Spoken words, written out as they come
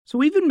So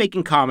we've been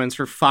making Commons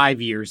for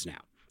 5 years now.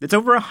 It's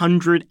over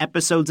 100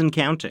 episodes and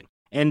counting.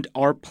 And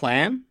our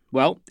plan?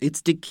 Well, it's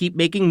to keep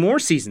making more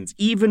seasons,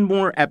 even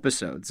more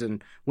episodes.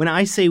 And when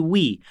I say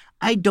we,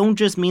 I don't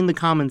just mean the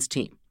Commons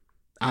team.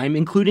 I'm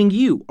including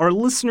you, our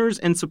listeners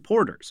and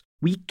supporters.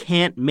 We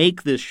can't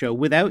make this show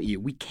without you.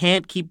 We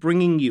can't keep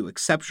bringing you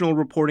exceptional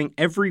reporting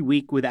every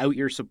week without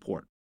your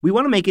support. We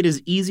want to make it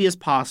as easy as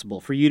possible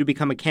for you to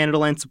become a Canada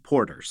Land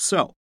supporter.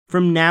 So,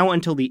 from now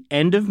until the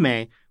end of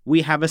May,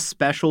 we have a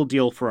special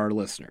deal for our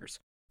listeners.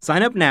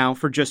 Sign up now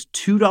for just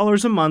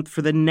 $2 a month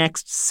for the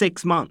next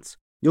 6 months.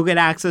 You'll get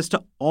access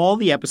to all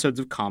the episodes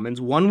of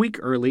Commons 1 week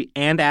early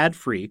and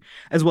ad-free,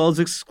 as well as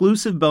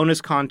exclusive bonus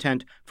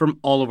content from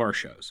all of our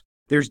shows.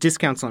 There's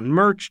discounts on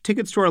merch,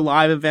 tickets to our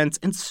live events,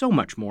 and so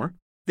much more.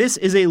 This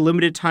is a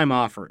limited time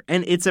offer,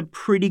 and it's a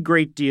pretty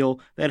great deal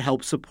that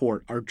helps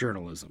support our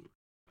journalism.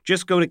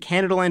 Just go to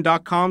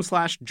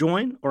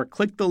canadaland.com/join or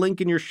click the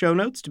link in your show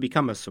notes to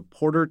become a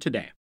supporter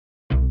today.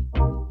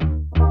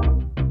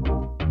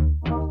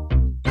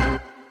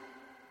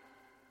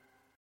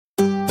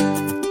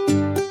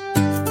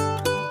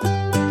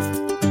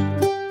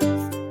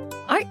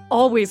 I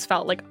always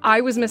felt like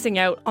I was missing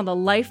out on the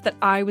life that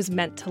I was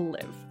meant to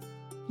live.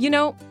 You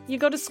know, you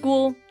go to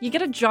school, you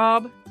get a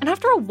job, and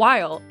after a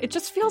while, it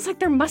just feels like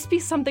there must be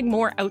something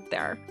more out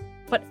there.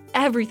 But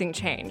everything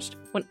changed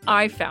when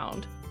I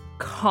found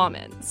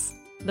Commons.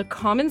 The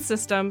Commons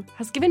system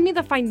has given me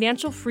the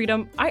financial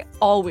freedom I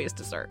always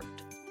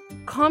deserved.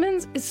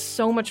 Commons is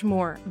so much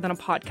more than a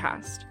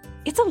podcast.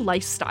 It's a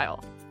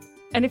lifestyle.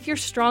 And if you're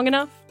strong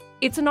enough,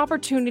 it's an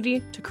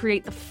opportunity to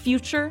create the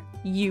future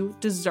you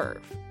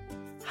deserve.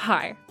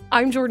 Hi,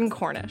 I'm Jordan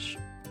Cornish,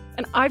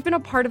 and I've been a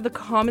part of the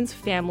Commons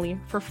family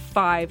for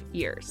 5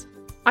 years.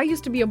 I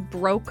used to be a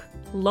broke,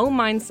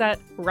 low-mindset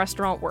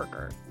restaurant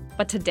worker,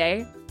 but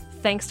today,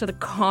 thanks to the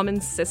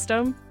Commons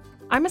system,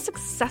 I'm a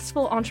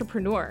successful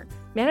entrepreneur,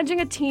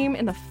 managing a team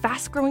in the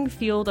fast-growing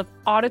field of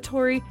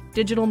auditory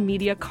digital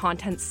media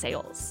content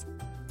sales.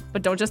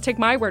 But don't just take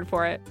my word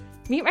for it.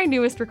 Meet my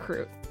newest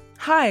recruit.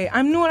 Hi,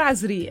 I'm Noor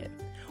Azriye.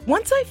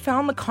 Once I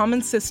found the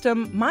Commons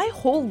system, my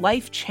whole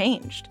life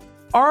changed.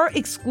 Our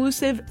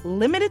exclusive,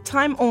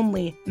 limited-time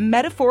only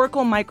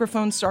metaphorical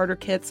microphone starter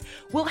kits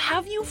will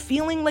have you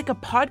feeling like a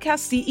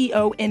podcast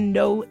CEO in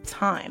no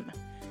time.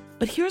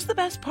 But here's the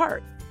best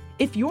part.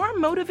 If you're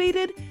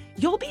motivated,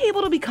 you'll be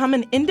able to become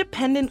an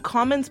independent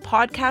Commons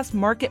podcast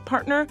market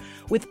partner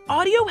with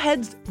audio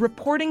heads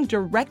reporting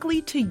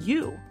directly to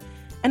you.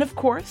 And of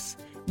course,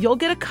 you'll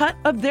get a cut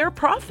of their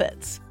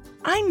profits.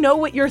 I know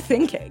what you're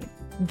thinking.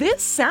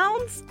 This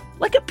sounds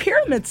like a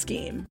pyramid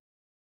scheme.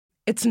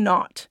 It's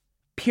not.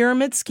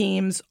 Pyramid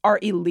schemes are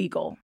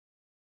illegal.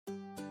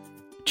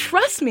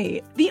 Trust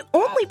me, the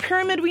only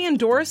pyramid we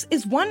endorse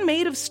is one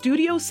made of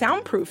studio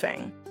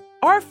soundproofing.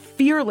 Our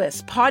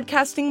fearless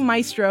podcasting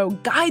maestro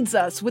guides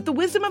us with the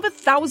wisdom of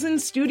 1,000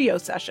 studio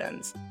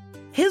sessions.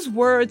 His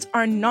words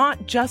are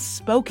not just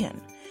spoken.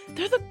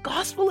 They're the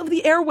gospel of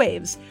the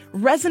airwaves,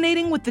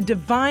 resonating with the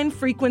divine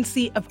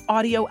frequency of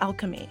audio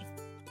alchemy.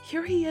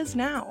 Here he is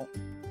now.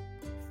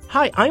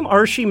 Hi, I'm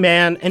Archie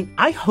Mann, and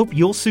I hope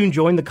you'll soon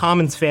join the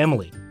Commons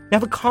family. Now,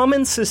 the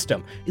Commons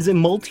system is a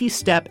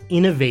multi-step,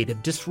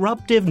 innovative,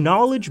 disruptive,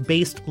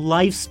 knowledge-based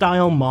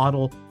lifestyle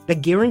model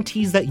that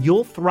guarantees that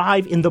you'll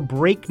thrive in the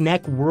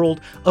breakneck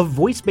world of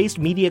voice-based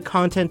media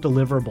content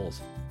deliverables.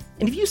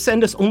 And if you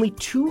send us only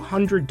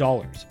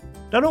 $200,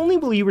 not only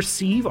will you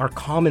receive our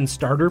Commons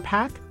starter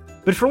pack,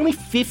 but for only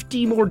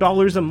 $50 more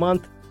a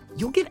month,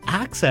 you'll get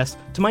access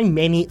to my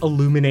many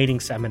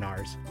illuminating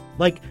seminars,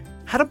 like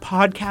how to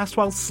podcast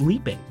while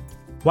sleeping,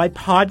 why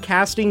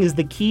podcasting is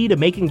the key to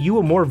making you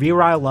a more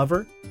virile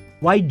lover,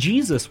 why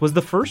Jesus was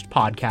the first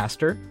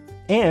podcaster,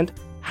 and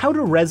how to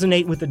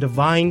resonate with the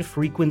divine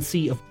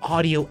frequency of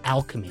audio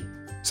alchemy.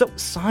 So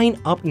sign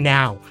up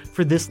now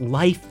for this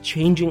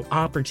life-changing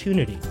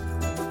opportunity.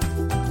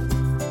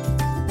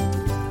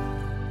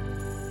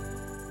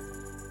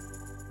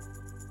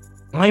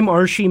 I'm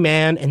Archie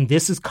Mann, and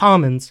this is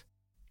Commons,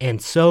 and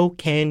so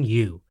can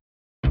you.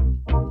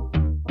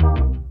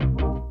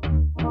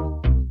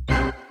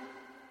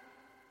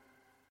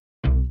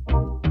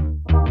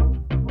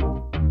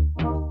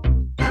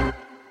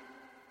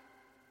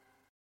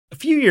 A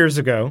few years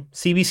ago,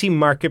 CBC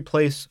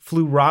Marketplace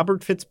flew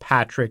Robert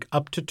Fitzpatrick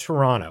up to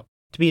Toronto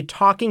to be a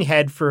talking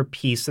head for a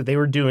piece that they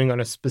were doing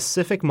on a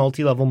specific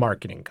multi-level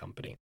marketing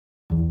company.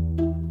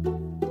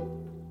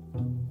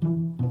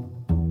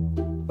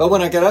 But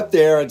when I got up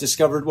there, I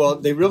discovered,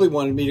 they really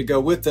wanted me to go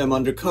with them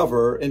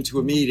undercover into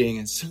a meeting.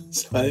 And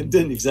so I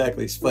didn't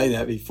exactly explain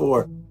that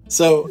before.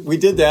 So we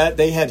did that.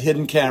 They had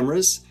hidden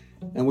cameras.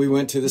 And we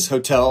went to this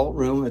hotel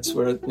room. It's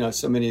where,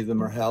 so many of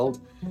them are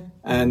held.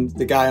 And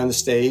the guy on the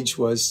stage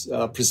was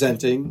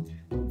presenting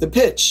the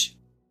pitch.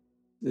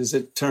 As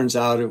it turns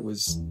out, it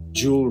was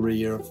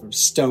jewelry or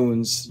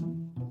stones.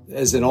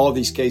 As in all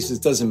these cases,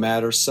 doesn't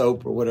matter,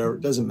 soap or whatever,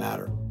 it doesn't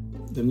matter.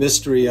 The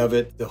mystery of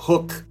it, the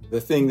hook, the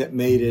thing that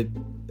made it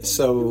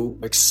so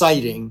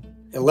exciting,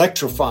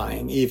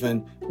 electrifying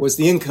even, was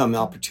the income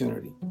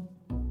opportunity.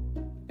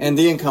 And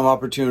the income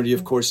opportunity,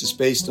 of course, is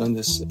based on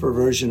this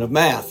perversion of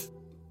math.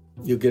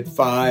 You get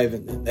 5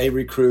 and then they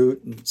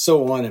recruit and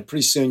so on. And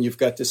pretty soon you've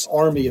got this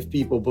army of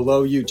people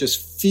below you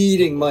just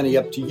feeding money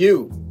up to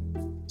you.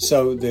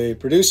 So the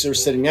producer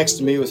sitting next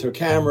to me with her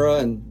camera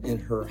and in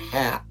her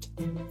hat,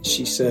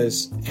 she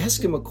says,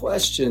 ask him a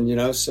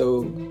question,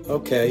 so,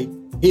 okay.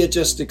 He had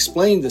just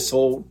explained this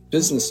whole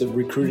business of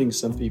recruiting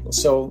some people.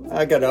 So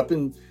I got up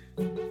and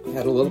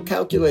had a little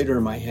calculator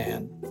in my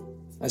hand.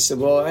 I said,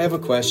 well, I have a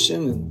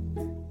question.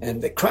 And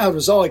the crowd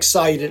was all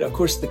excited. Of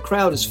course, the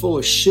crowd is full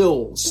of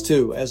shills,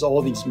 too, as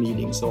all these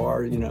meetings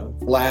are,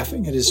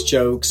 laughing at his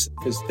jokes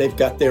because they've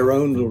got their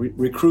own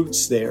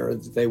recruits there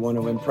that they want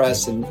to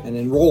impress and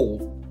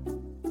enroll.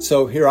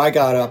 So here I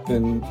got up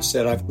and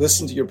said, I've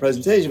listened to your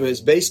presentation, but it's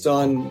based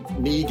on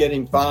me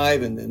getting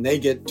 5 and then they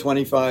get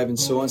 25 and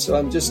so on. So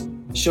I'm just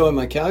showing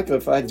my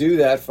calculator. If I do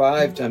that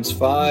 5 times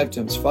 5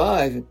 times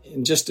 5,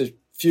 in just a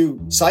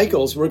few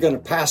cycles, we're going to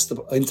pass the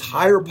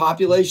entire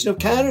population of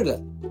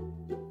Canada.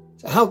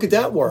 So how could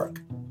that work?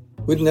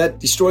 Wouldn't that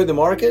destroy the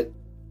market?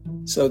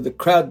 So the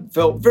crowd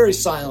felt very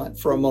silent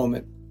for a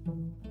moment.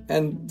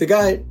 And the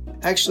guy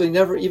actually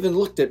never even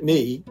looked at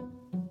me.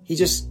 He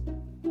just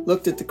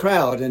looked at the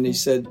crowd and he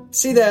said,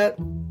 see that?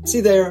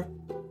 See there?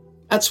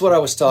 That's what I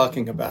was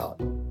talking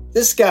about.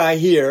 This guy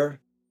here,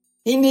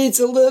 he needs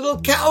a little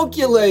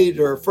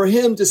calculator for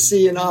him to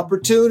see an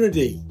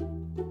opportunity.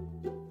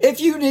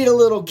 If you need a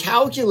little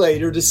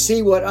calculator to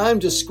see what I'm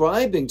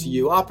describing to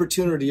you,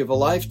 opportunity of a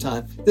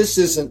lifetime, this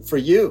isn't for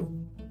you.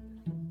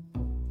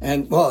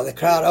 And, well, the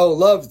crowd,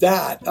 loved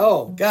that.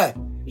 Oh, God.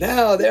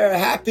 Now they're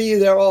happy.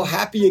 They're all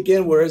happy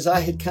again, whereas I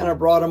had kind of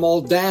brought them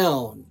all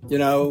down,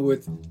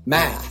 with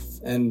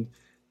math and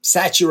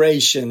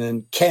saturation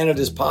and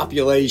Canada's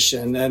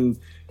population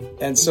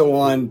and so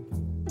on.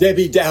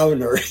 Debbie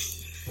Downer.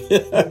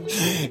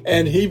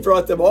 And he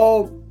brought them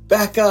all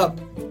back up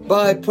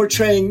by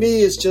portraying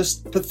me as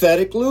just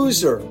pathetic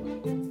loser.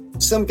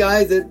 Some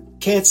guy that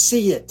can't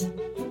see it.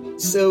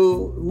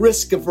 So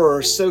risk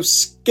averse, so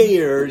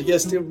scared, he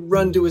has to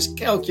run to his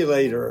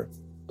calculator.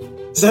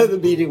 So the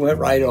meeting went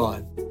right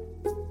on.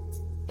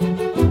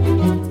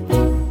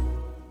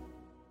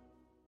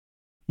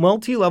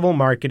 Multi-level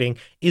marketing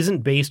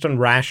isn't based on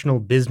rational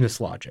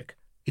business logic.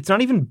 It's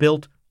not even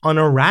built on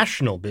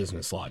irrational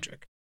business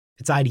logic.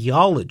 It's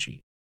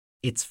ideology.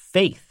 It's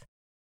faith.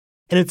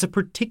 And it's a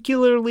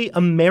particularly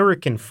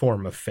American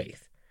form of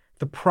faith,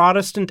 the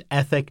Protestant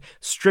ethic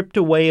stripped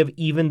away of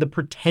even the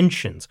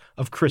pretensions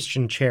of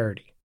Christian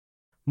charity.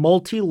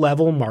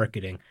 Multi-level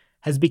marketing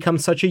has become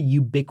such a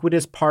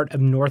ubiquitous part of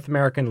North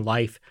American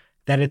life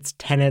that its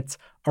tenets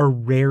are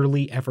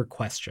rarely ever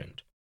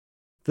questioned.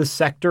 The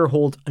sector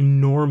holds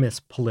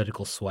enormous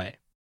political sway.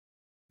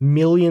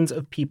 Millions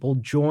of people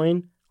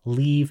join,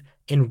 leave,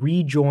 and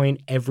rejoin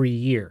every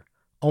year,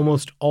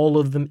 almost all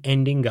of them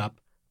ending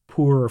up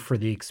poorer for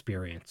the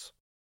experience.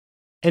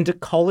 And to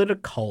call it a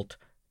cult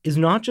is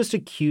not just a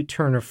cute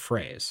turn of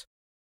phrase.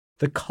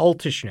 The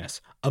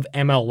cultishness of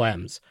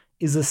MLMs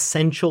is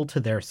essential to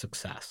their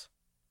success.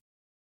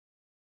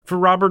 For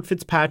Robert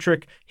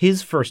Fitzpatrick,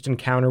 his first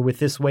encounter with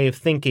this way of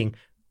thinking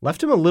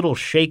left him a little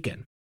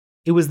shaken.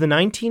 It was the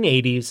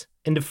 1980s,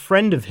 and a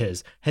friend of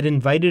his had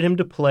invited him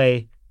to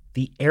play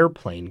the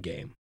airplane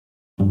game.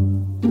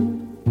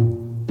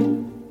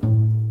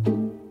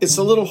 It's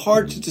a little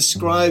hard to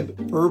describe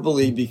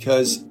verbally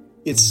because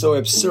it's so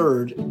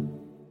absurd.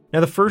 Now,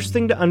 the first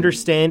thing to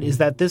understand is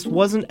that this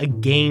wasn't a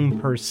game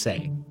per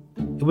se.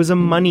 It was a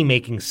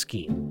money-making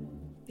scheme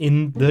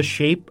in the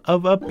shape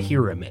of a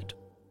pyramid.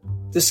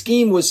 The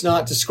scheme was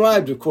not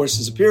described, of course,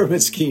 as a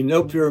pyramid scheme.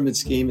 No pyramid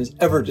scheme is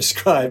ever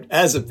described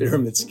as a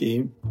pyramid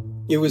scheme.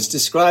 It was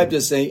described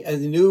as a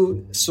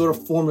new sort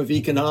of form of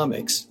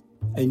economics,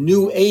 a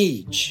new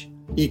age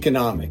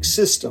economic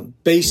system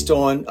based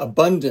on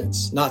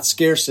abundance, not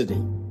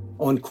scarcity,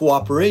 on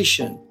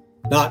cooperation,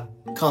 not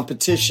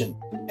competition.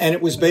 And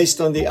it was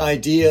based on the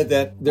idea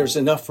that there's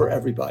enough for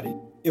everybody.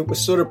 It was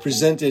sort of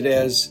presented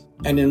as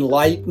an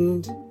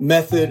enlightened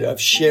method of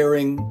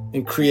sharing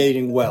and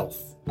creating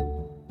wealth.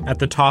 At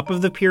the top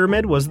of the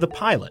pyramid was the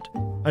pilot.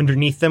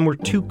 Underneath them were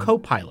 2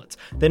 co-pilots,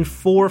 then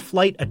 4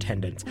 flight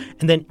attendants,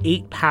 and then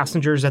 8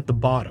 passengers at the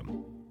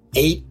bottom.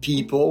 8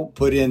 people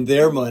put in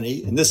their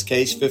money, in this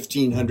case,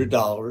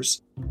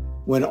 $1,500.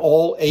 When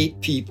all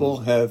 8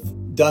 people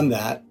have done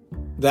that,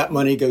 that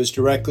money goes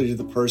directly to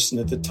the person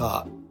at the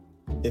top.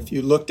 If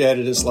you looked at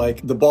it as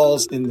like the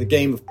balls in the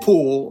game of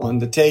pool on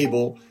the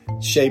table,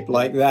 shaped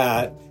like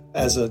that,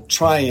 as a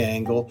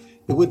triangle,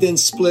 it would then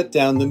split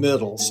down the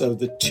middle. So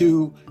the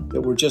 2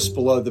 that were just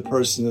below the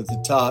person at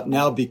the top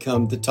now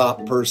become the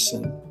top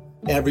person.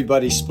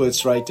 Everybody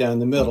splits right down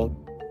the middle.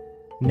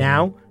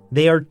 Now,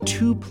 they are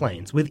 2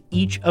 planes, with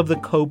each of the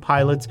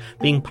co-pilots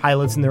being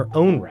pilots in their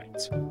own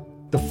rights.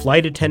 The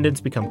flight attendants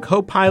become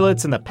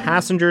co-pilots and the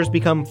passengers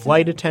become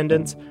flight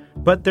attendants,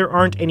 but there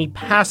aren't any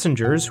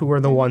passengers who are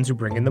the ones who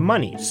bring in the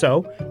money,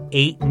 so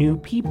 8 new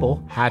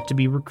people had to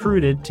be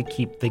recruited to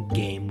keep the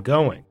game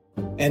going.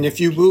 And if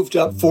you moved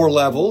up 4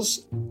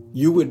 levels,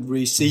 you would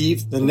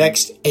receive the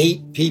next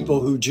 8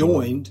 people who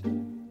joined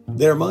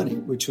their money,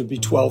 which would be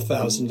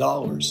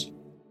 $12,000.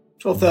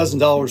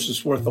 $12,000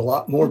 was worth a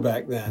lot more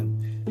back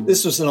then.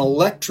 This was an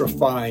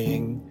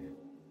electrifying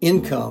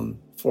income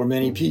for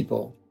many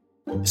people.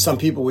 Some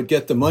people would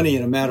get the money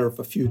in a matter of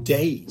a few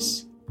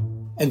days,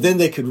 and then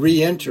they could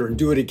re-enter and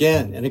do it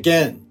again and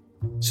again.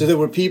 So there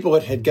were people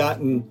that had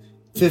gotten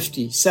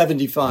 $50,000,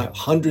 $75,000,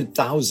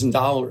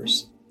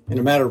 $100,000 in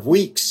a matter of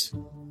weeks.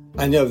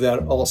 I know that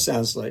all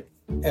sounds like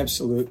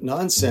absolute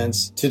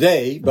nonsense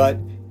today, but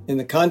in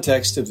the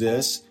context of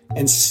this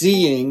and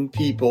seeing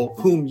people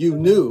whom you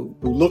knew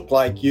who looked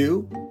like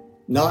you,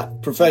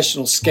 not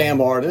professional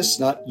scam artists,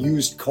 not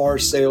used car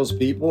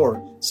salespeople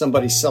or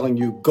somebody selling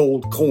you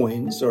gold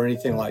coins or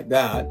anything like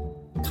that,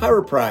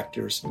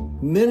 chiropractors,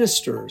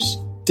 ministers,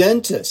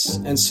 dentists,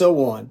 and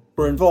so on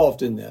were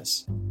involved in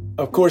this.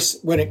 Of course,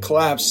 when it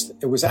collapsed,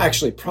 it was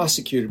actually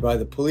prosecuted by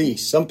the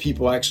police. Some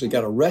people actually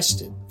got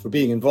arrested for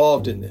being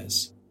involved in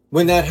this.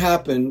 When that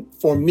happened,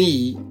 for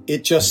me,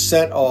 it just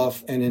set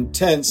off an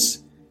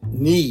intense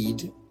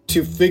need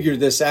to figure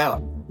this out.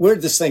 Where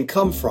did this thing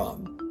come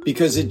from?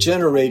 Because it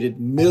generated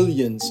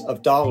millions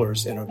of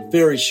dollars in a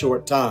very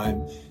short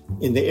time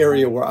in the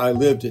area where I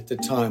lived at the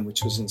time,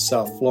 which was in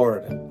South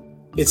Florida.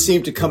 It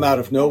seemed to come out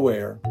of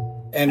nowhere,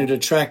 and it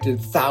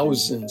attracted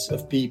thousands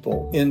of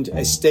people in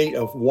a state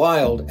of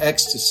wild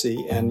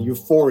ecstasy and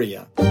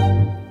euphoria.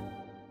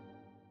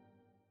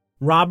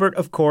 Robert,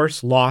 of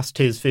course, lost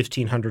his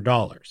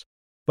 $1,500,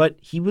 but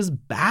he was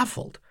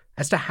baffled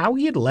as to how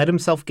he had let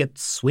himself get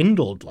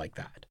swindled like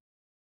that.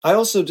 I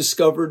also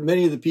discovered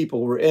many of the people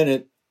who were in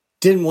it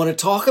didn't want to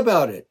talk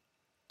about it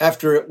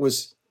after it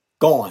was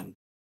gone.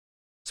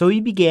 So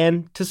he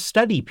began to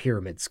study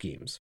pyramid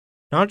schemes,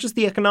 not just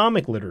the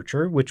economic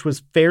literature, which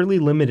was fairly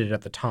limited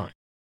at the time,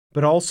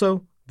 but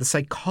also the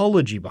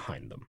psychology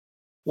behind them.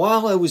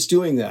 While I was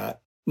doing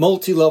that,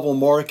 multi-level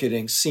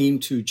marketing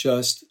seemed to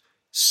just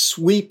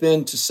sweep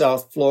into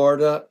South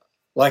Florida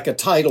like a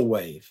tidal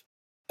wave.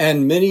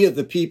 And many of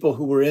the people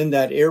who were in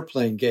that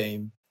airplane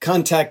game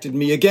contacted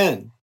me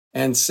again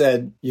and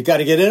said, you got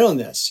to get in on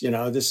this.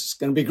 This is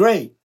going to be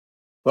great.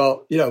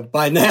 Well,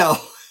 by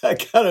now I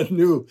kind of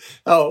knew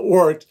how it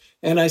worked.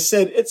 And I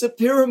said, it's a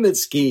pyramid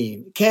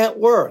scheme. It can't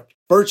work.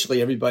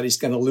 Virtually everybody's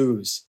going to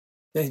lose.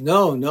 They,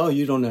 no,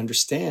 you don't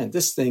understand.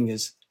 This thing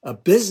is a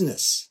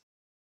business.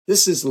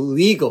 This is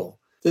legal.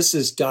 This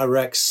is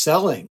direct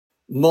selling,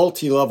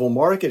 multi-level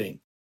marketing.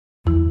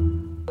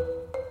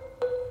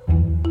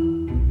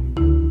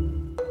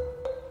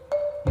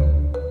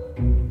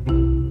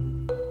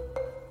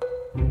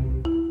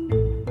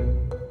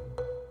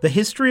 The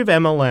history of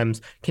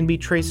MLMs can be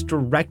traced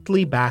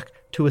directly back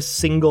to a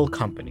single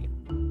company.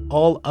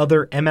 All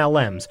other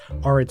MLMs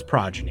are its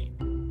progeny.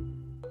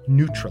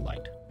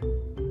 Nutrilite.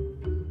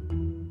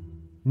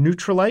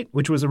 Nutrilite,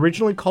 which was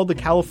originally called the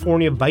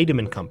California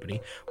Vitamin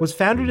Company, was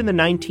founded in the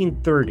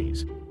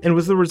 1930s and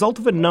was the result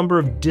of a number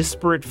of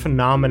disparate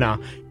phenomena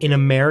in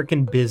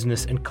American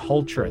business and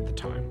culture at the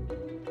time.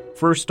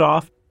 First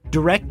off,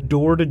 direct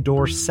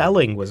door-to-door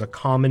selling was a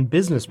common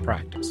business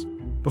practice.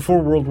 Before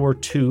World War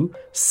II,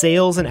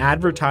 sales and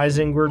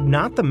advertising were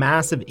not the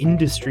massive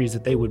industries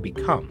that they would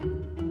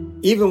become.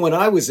 Even when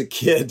I was a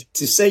kid,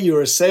 to say you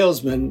were a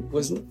salesman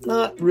was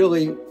not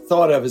really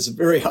thought of as a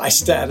very high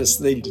status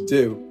thing to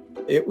do.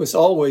 It was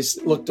always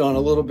looked on a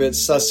little bit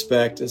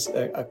suspect as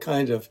a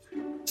kind of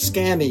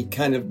scammy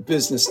kind of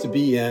business to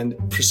be in.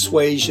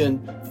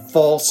 Persuasion,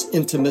 false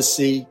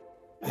intimacy,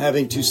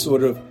 having to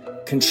sort of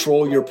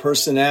control your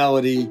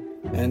personality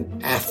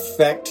and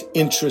affect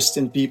interest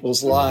in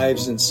people's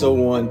lives and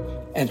so on,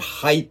 and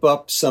hype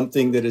up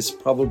something that is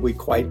probably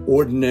quite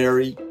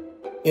ordinary.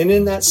 And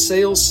in that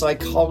sales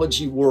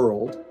psychology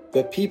world,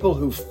 the people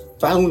who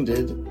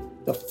founded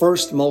the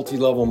first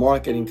multi-level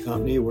marketing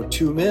company were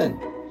 2 men.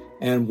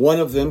 And one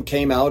of them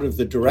came out of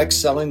the direct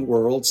selling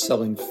world,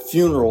 selling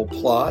funeral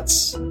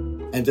plots.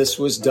 And this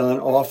was done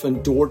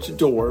often door to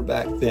door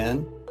back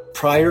then.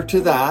 Prior to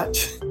that,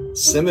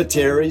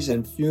 cemeteries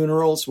and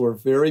funerals were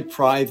very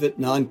private,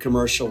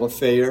 non-commercial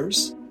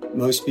affairs.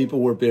 Most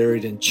people were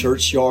buried in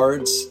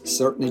churchyards.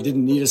 Certainly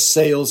didn't need a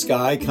sales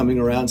guy coming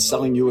around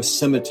selling you a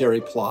cemetery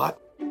plot.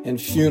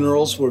 And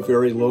funerals were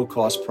very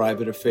low-cost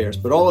private affairs.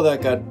 But all of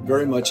that got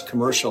very much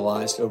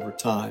commercialized over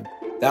time.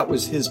 That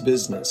was his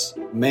business,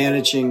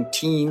 managing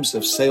teams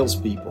of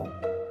salespeople.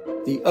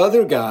 The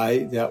other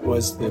guy that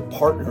was the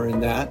partner in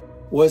that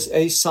was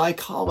a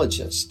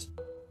psychologist,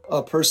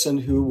 a person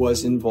who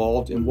was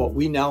involved in what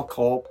we now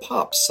call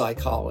pop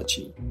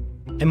psychology.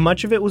 And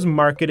much of it was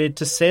marketed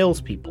to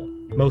salespeople,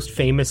 most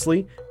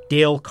famously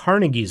Dale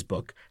Carnegie's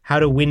book, How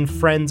to Win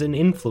Friends and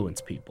Influence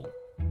People.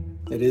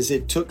 That is,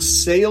 it took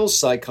sales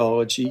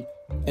psychology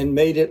and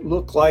made it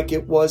look like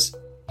it was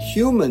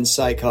human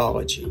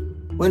psychology,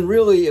 when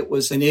really it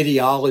was an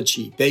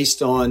ideology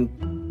based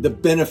on the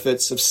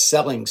benefits of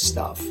selling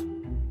stuff.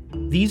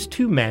 These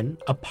 2 men,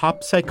 a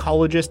pop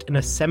psychologist and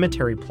a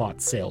cemetery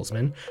plot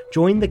salesman,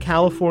 joined the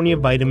California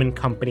Vitamin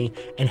Company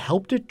and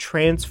helped it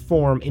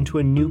transform into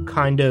a new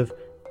kind of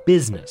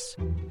business,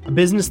 a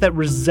business that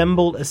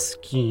resembled a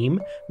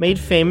scheme made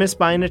famous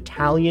by an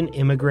Italian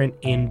immigrant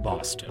in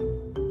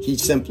Boston. He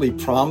simply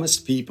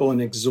promised people an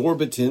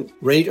exorbitant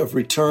rate of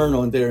return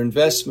on their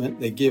investment.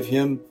 They give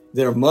him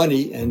their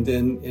money, and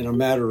then in a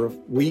matter of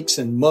weeks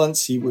and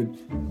months, he would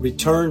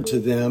return to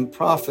them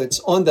profits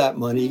on that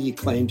money he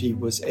claimed he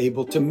was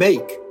able to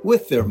make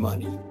with their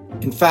money.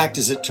 In fact,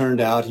 as it turned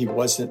out, he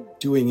wasn't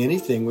doing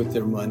anything with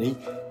their money.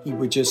 He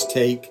would just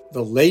take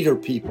the later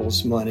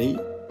people's money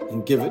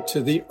and give it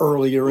to the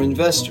earlier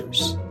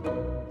investors.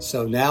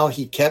 So now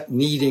he kept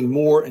needing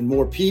more and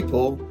more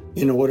people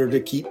in order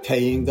to keep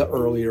paying the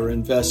earlier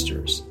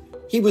investors.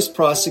 He was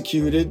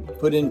prosecuted,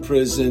 put in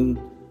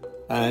prison,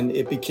 and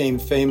it became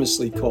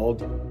famously called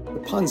the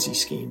Ponzi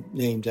scheme,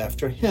 named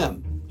after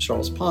him,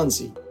 Charles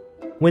Ponzi.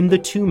 When the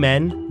two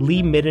men,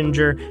 Lee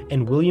Mittinger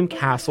and William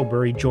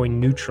Castlebury,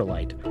 joined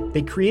Neutralite,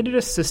 they created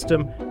a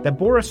system that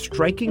bore a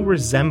striking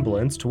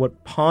resemblance to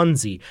what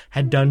Ponzi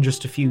had done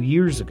just a few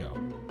years ago.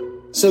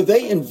 So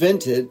they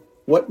invented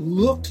what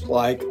looked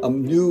like a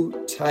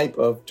new type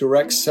of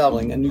direct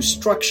selling, a new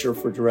structure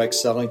for direct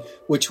selling,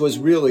 which was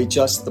really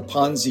just the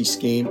Ponzi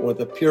scheme or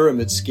the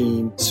pyramid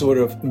scheme sort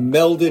of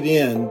melded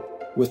in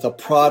with a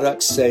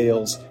product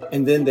sales,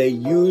 and then they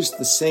used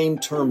the same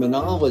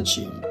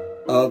terminology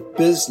of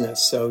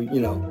business. So,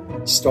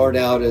 start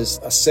out as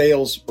a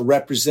sales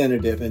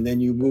representative, and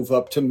then you move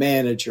up to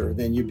manager,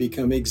 then you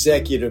become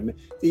executive.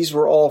 These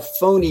were all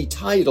phony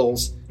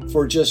titles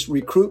for just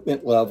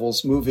recruitment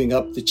levels moving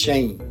up the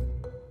chain.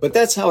 But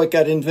that's how it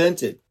got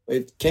invented.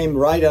 It came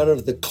right out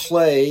of the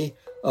clay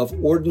of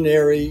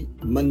ordinary,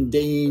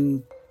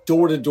 mundane,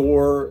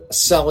 door-to-door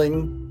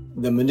selling,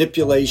 the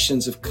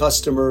manipulations of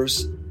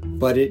customers.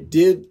 But it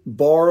did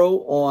borrow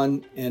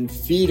on and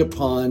feed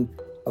upon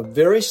a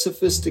very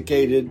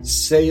sophisticated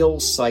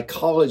sales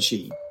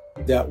psychology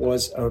that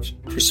was a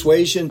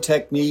persuasion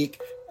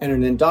technique and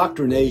an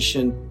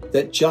indoctrination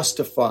that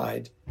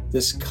justified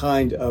this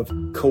kind of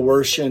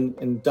coercion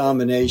and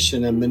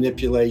domination and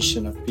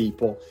manipulation of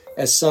people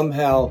as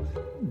somehow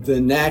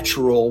the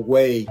natural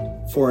way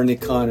for an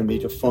economy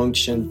to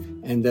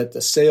function, and that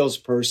the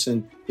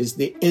salesperson is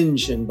the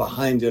engine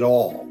behind it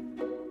all.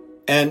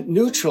 And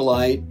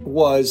Neutralite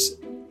was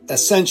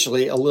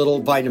essentially a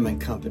little vitamin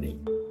company.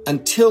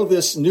 Until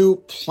this new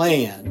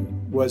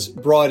plan was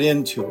brought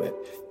into it,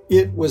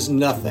 it was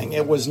nothing.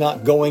 It was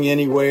not going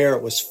anywhere.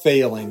 It was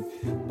failing.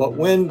 But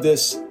when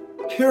this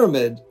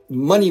pyramid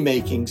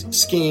money-making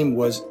scheme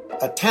was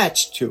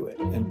attached to it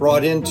and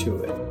brought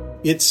into it,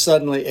 it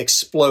suddenly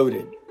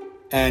exploded,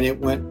 and it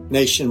went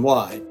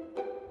nationwide.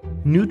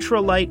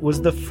 Neutralite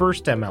was the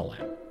first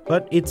MLM,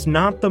 but it's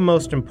not the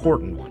most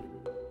important one.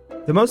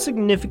 The most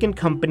significant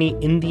company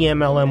in the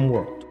MLM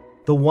world,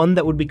 the one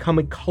that would become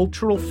a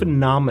cultural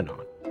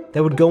phenomenon,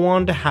 that would go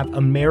on to have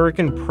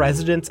American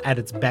presidents at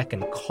its beck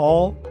and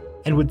call,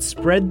 and would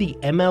spread the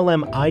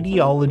MLM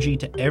ideology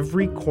to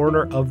every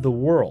corner of the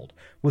world,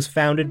 was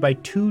founded by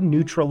two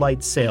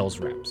Neutralite sales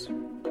reps.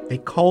 They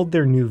called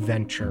their new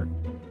venture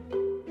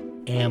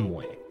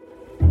Amway.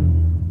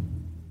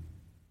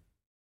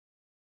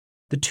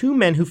 The two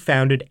men who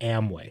founded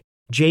Amway,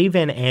 Jay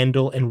Van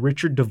Andel and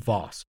Richard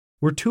DeVos,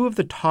 were two of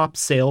the top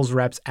sales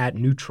reps at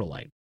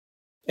Neutralite.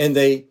 And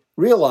they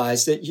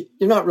realized that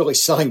you're not really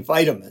selling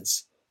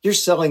vitamins. You're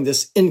selling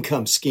this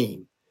income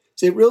scheme.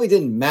 So it really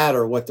didn't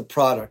matter what the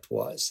product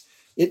was.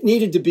 It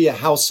needed to be a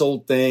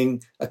household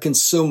thing, a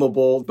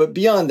consumable, but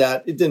beyond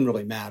that, it didn't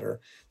really matter.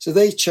 So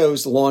they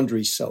chose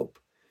laundry soap,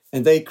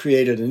 and they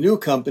created a new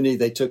company.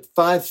 They took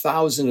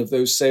 5,000 of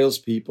those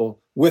salespeople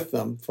with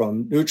them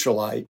from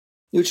Neutralite.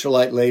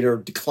 Neutralite later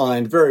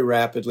declined very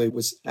rapidly,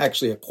 was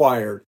actually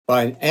acquired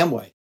by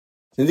Amway.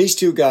 And these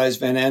two guys,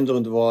 Van Andel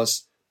and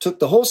DeVos, took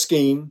the whole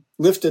scheme,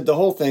 lifted the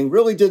whole thing,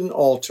 really didn't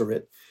alter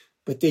it,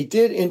 but they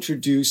did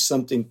introduce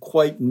something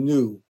quite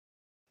new.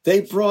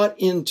 They brought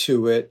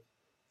into it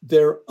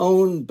their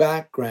own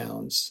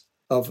backgrounds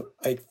of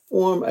a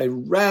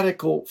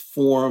radical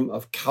form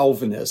of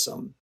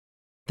Calvinism.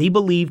 They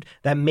believed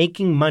that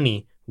making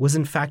money was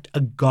in fact a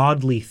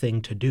godly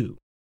thing to do.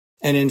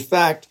 And in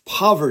fact,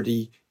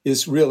 poverty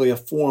is really a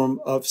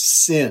form of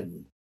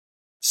sin.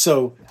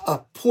 So a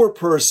poor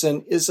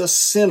person is a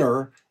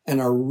sinner, and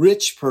a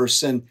rich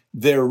person,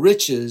 their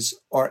riches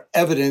are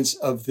evidence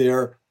of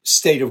their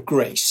state of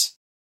grace.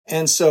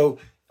 And so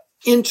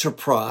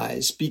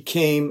enterprise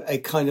became a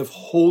kind of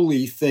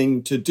holy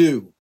thing to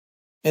do.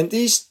 And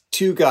these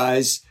two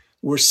guys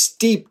were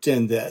steeped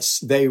in this.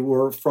 They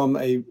were from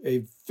a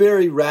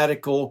very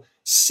radical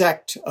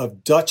sect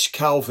of Dutch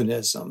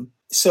Calvinism.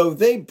 So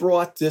they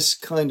brought this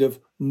kind of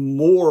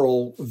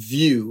moral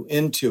view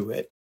into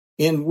it,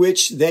 in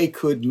which they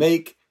could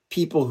make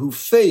people who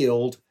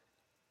failed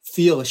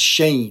feel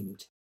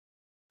ashamed.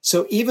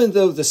 So even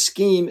though the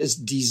scheme is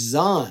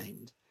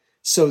designed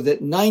so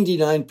that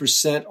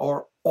 99%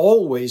 are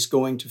always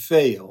going to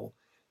fail,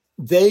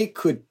 they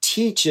could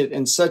teach it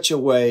in such a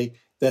way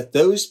that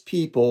those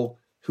people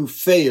who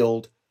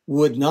failed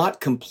would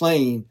not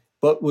complain,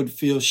 but would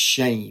feel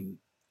shame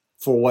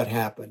for what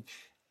happened.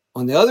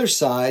 On the other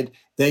side,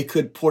 they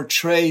could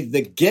portray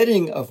the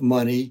getting of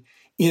money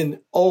in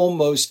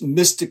almost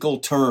mystical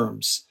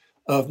terms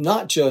of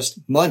not just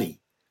money,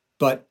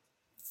 but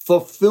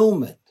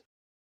fulfillment,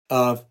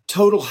 of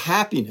total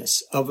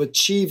happiness, of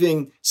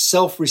achieving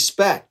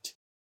self-respect.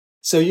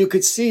 So you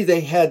could see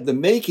they had the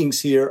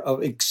makings here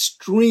of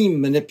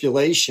extreme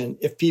manipulation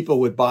if people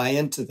would buy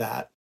into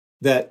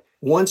that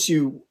once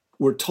you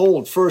were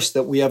told first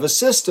that we have a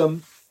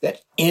system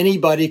that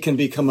anybody can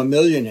become a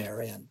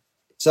millionaire in.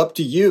 It's up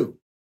to you.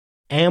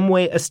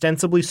 Amway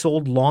ostensibly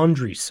sold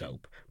laundry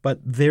soap, but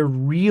their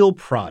real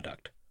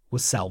product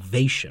was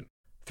salvation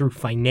through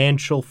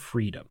financial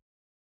freedom.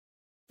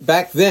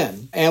 Back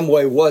then,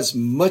 Amway was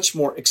much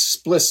more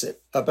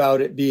explicit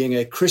about it being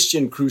a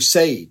Christian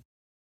crusade,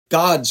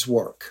 God's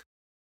work.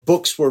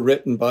 Books were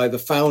written by the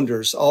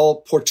founders,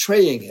 all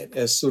portraying it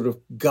as sort of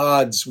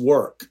God's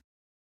work.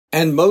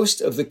 And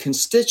most of the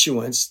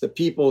constituents, the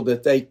people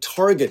that they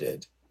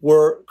targeted,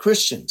 were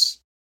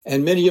Christians.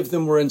 And many of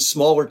them were in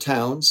smaller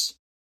towns.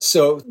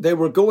 So they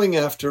were going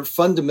after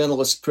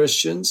fundamentalist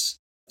Christians,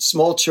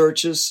 small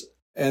churches,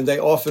 and they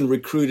often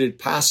recruited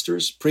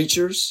pastors,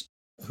 preachers,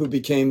 who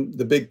became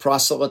the big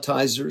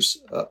proselytizers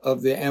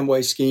of the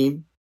Amway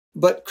scheme.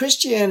 But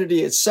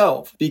Christianity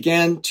itself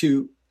began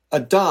to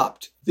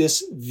adopt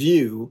this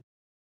view.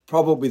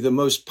 Probably the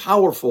most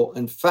powerful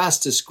and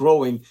fastest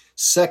growing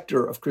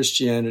sector of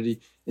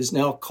Christianity is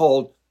now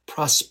called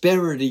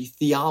prosperity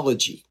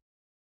theology.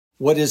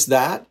 What is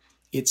that?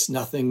 It's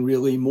nothing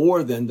really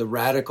more than the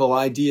radical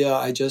idea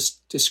I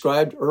just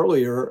described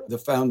earlier, the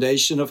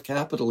foundation of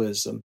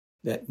capitalism,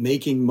 that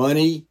making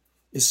money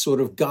is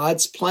sort of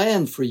God's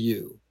plan for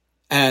you.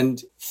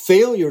 And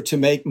failure to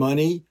make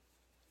money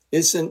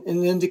is an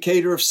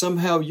indicator of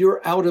somehow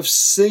you're out of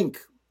sync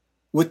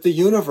with the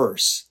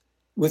universe,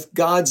 with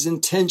God's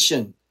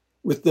intention,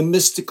 with the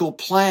mystical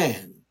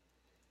plan.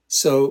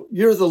 So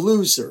you're the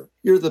loser.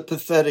 You're the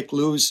pathetic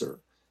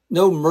loser.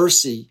 No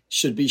mercy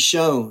should be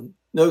shown.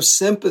 No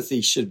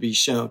sympathy should be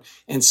shown.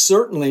 And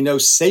certainly no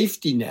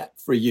safety net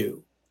for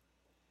you.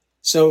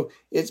 So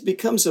it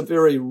becomes a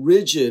very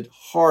rigid,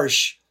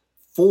 harsh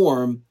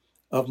form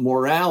of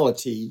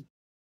morality,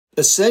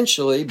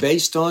 essentially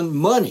based on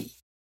money.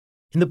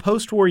 In the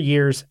post-war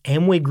years,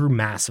 Amway grew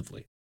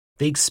massively.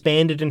 They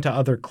expanded into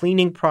other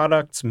cleaning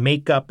products,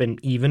 makeup, and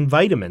even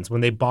vitamins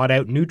when they bought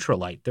out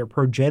Nutrilite, their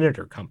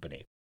progenitor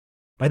company.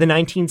 By the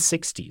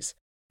 1960s,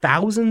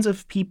 thousands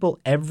of people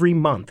every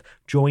month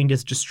joined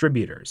as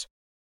distributors.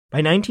 By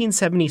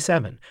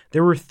 1977,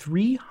 there were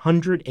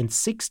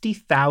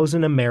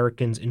 360,000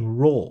 Americans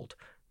enrolled,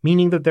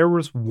 meaning that there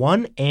was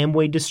one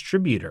Amway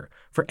distributor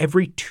for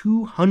every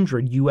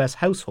 200 U.S.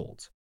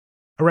 households.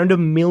 Around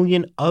 1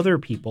 million other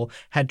people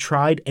had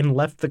tried and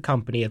left the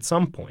company at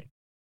some point.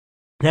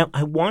 Now,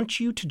 I want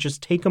you to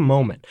just take a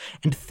moment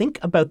and think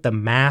about the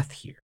math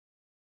here.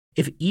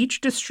 If each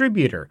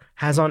distributor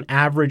has on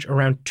average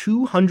around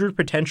 200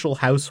 potential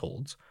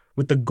households,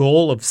 with the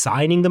goal of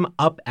signing them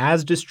up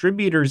as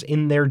distributors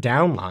in their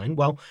downline,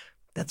 well,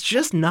 that's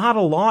just not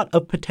a lot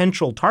of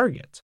potential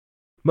targets.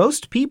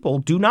 Most people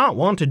do not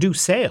want to do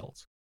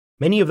sales.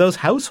 Many of those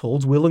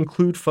households will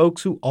include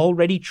folks who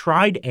already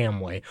tried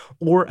Amway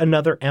or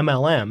another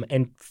MLM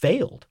and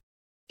failed.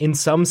 In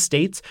some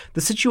states,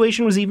 the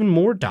situation was even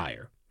more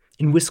dire.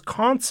 In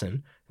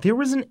Wisconsin, there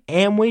was an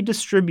Amway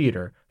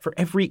distributor for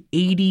every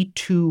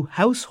 82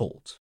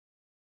 households.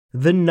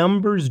 The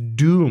numbers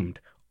doomed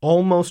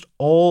almost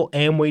all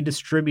Amway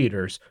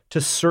distributors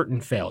to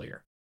certain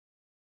failure.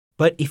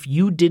 But if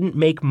you didn't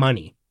make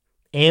money,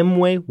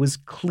 Amway was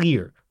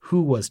clear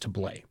who was to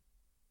blame.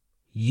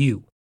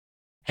 You.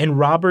 And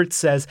Roberts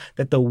says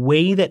that the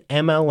way that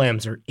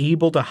MLMs are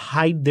able to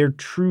hide their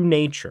true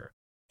nature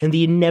and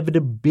the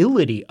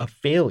inevitability of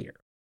failure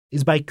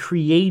is by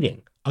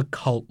creating a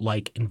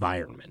cult-like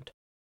environment.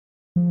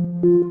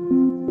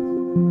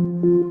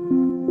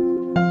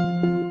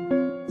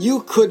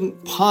 You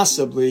couldn't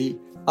possibly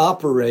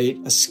operate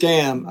a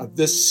scam of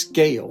this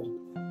scale,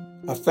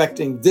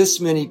 affecting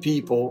this many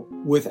people,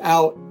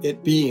 without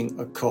it being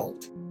a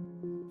cult.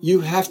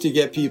 You have to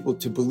get people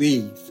to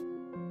believe.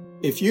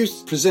 If you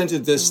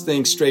presented this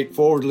thing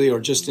straightforwardly or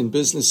just in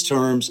business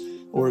terms,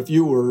 or if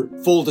you were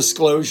full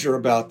disclosure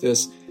about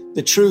this,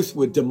 the truth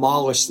would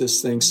demolish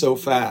this thing so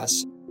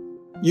fast.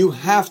 You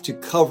have to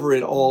cover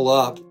it all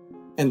up.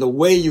 And the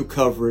way you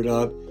cover it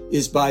up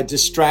is by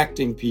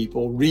distracting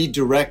people,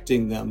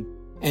 redirecting them,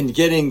 and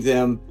getting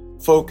them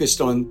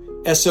focused on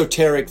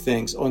esoteric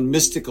things, on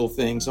mystical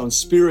things, on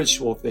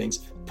spiritual things,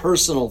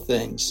 personal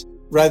things,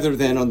 rather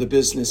than on the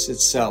business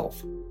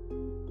itself.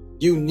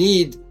 You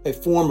need a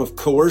form of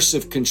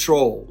coercive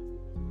control.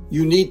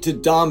 You need to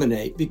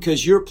dominate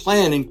because you're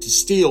planning to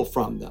steal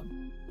from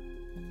them.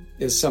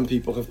 As some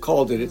people have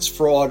called it, it's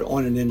fraud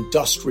on an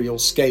industrial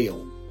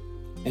scale.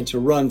 And to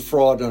run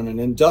fraud on an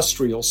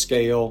industrial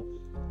scale,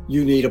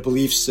 you need a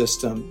belief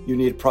system, you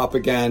need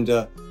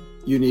propaganda,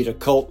 you need a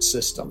cult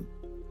system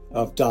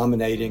of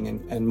dominating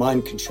and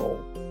mind control.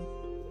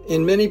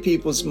 In many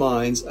people's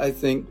minds, I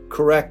think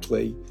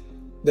correctly,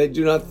 They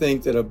do not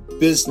think that a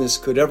business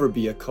could ever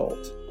be a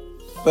cult.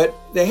 But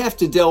they have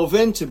to delve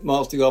into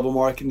multi-level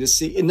marketing to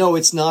see, no,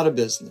 it's not a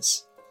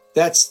business.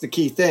 That's the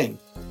key thing.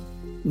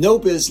 No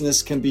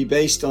business can be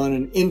based on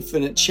an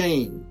infinite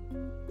chain.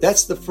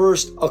 That's the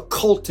first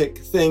occultic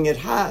thing it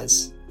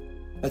has.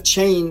 A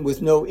chain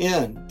with no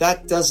end.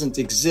 That doesn't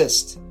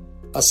exist.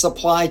 A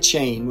supply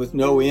chain with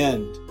no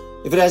end.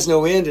 If it has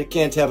no end, it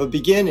can't have a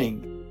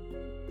beginning.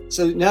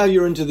 So now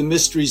you're into the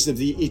mysteries of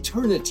the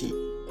eternity.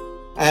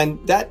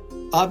 And that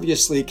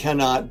obviously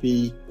cannot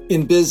be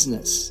in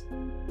business.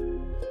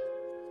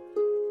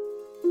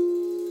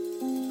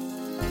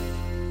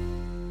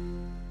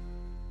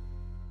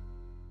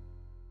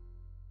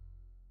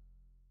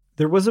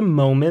 There was a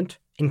moment,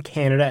 in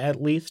Canada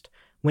at least,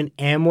 when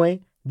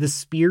Amway, the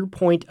spear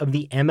point of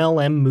the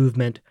MLM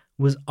movement,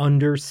 was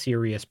under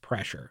serious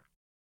pressure.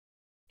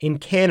 In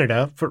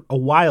Canada, for a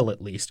while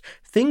at least,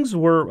 things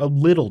were a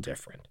little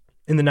different.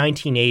 In the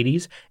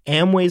 1980s,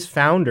 Amway's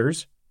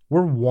founders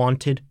were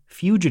wanted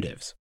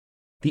fugitives.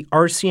 The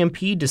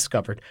RCMP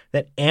discovered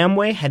that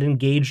Amway had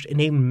engaged in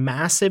a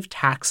massive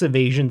tax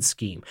evasion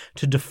scheme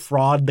to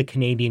defraud the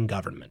Canadian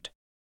government.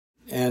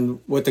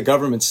 And what the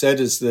government said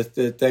is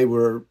that they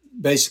were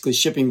basically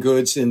shipping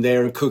goods in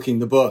there and cooking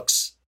the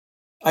books.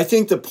 I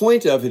think the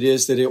point of it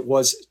is that it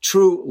was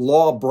true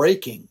law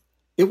breaking.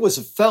 It was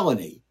a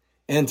felony.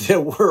 And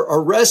there were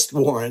arrest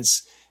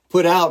warrants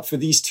put out for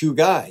these two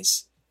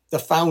guys, the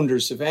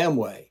founders of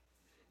Amway.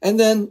 And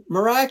then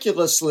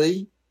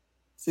miraculously,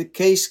 the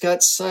case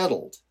got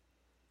settled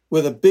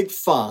with a big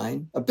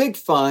fine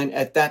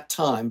at that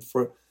time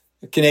for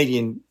a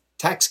Canadian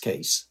tax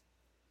case,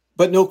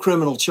 but no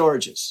criminal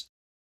charges.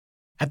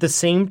 At the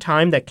same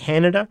time that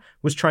Canada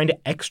was trying to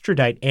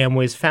extradite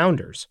Amway's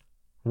founders,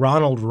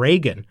 Ronald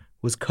Reagan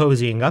was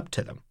cozying up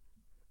to them.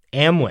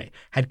 Amway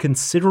had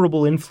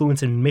considerable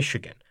influence in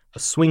Michigan, a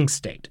swing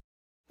state.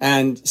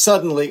 And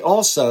suddenly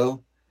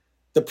also,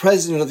 the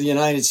President of the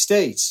United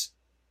States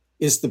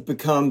is to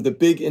become the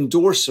big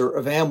endorser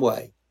of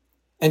Amway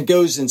and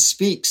goes and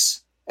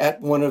speaks at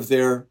one of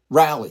their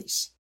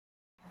rallies.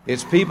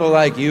 It's people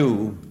like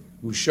you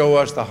who show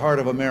us the heart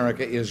of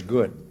America is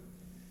good.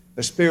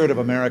 The spirit of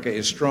America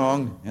is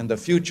strong, and the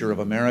future of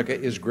America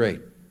is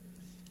great.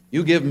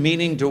 You give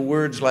meaning to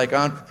words like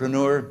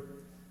entrepreneur,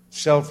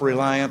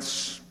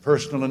 self-reliance,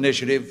 personal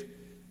initiative,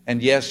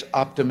 and yes,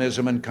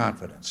 optimism and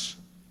confidence.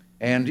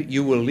 And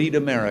you will lead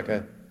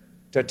America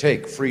to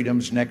take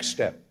freedom's next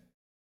step.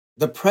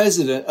 The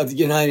President of the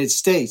United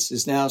States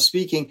is now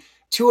speaking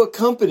to a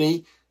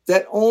company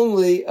that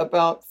only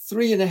about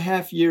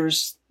 3.5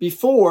 years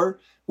before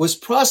was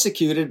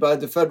prosecuted by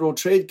the Federal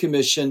Trade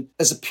Commission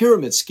as a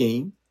pyramid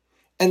scheme.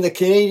 And the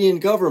Canadian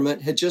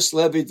government had just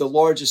levied the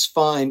largest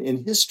fine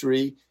in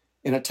history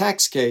in a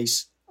tax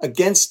case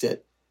against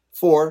it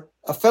for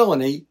a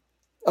felony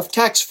of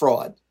tax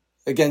fraud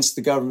against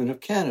the government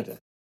of Canada.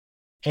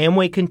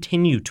 Amway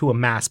continued to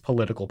amass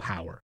political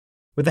power.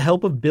 With the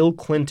help of Bill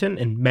Clinton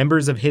and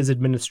members of his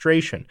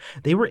administration,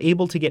 they were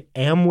able to get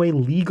Amway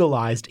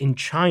legalized in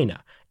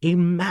China, a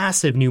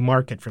massive new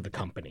market for the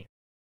company.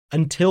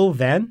 Until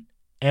then,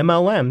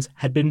 MLMs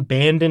had been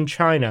banned in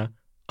China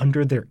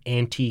under their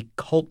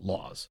anti-cult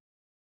laws.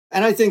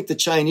 And I think the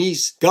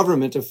Chinese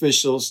government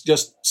officials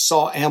just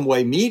saw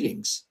Amway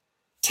meetings.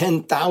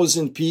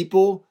 10,000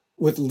 people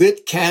with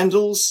lit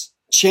candles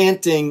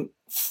chanting,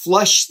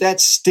 "Flush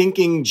that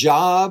stinking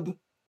job."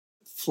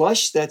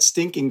 Flush that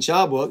stinking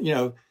job. Well,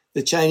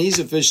 the Chinese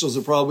officials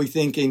are probably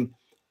thinking,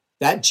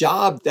 that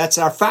job, that's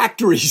our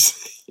factories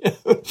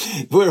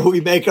where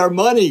we make our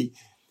money.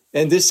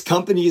 And this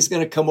company is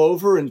going to come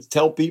over and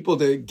tell people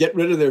to get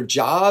rid of their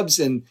jobs.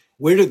 And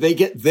where do they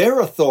get their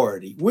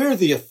authority? We're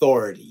the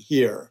authority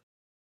here.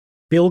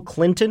 Bill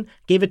Clinton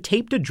gave a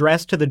taped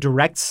address to the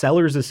Direct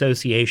Sellers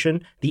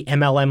Association, the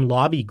MLM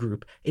lobby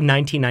group, in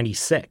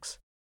 1996.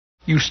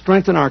 You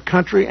strengthen our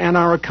country and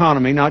our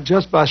economy, not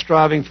just by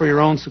striving for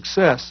your own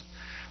success,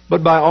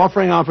 but by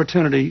offering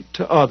opportunity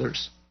to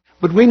others.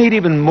 But we need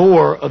even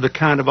more of the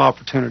kind of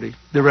opportunity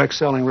direct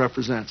selling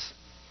represents.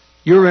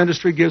 Your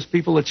industry gives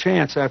people a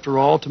chance, after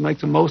all, to make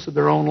the most of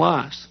their own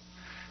lives.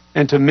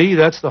 And to me,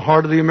 that's the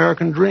heart of the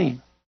American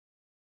dream.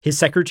 His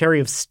Secretary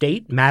of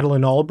State,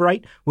 Madeleine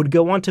Albright, would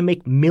go on to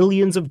make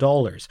millions of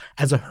dollars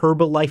as a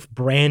Herbalife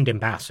brand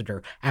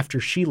ambassador after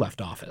she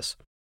left office.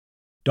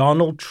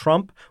 Donald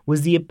Trump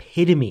was the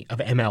epitome of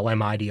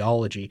MLM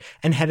ideology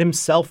and had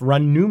himself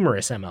run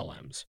numerous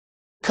MLMs.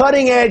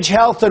 Cutting-edge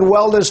health and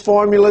wellness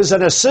formulas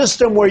and a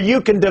system where you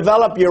can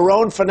develop your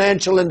own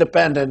financial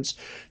independence.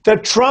 The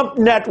Trump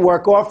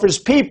Network offers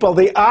people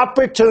the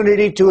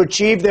opportunity to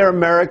achieve their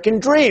American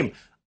dream.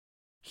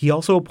 He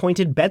also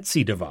appointed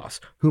Betsy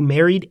DeVos, who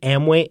married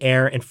Amway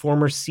heir and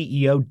former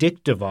CEO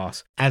Dick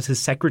DeVos, as his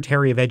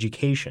Secretary of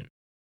Education.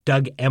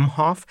 Doug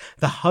Emhoff,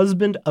 the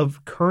husband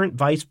of current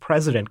Vice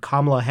President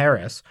Kamala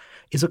Harris,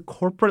 is a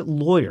corporate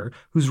lawyer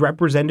who's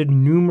represented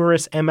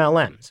numerous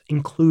MLMs,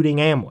 including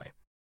Amway.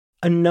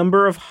 A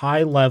number of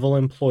high-level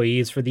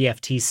employees for the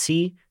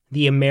FTC,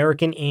 the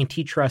American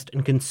Antitrust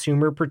and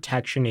Consumer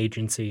Protection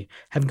Agency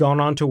have gone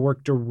on to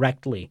work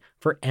directly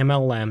for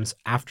MLMs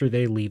after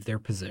they leave their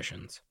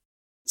positions.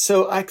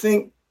 So I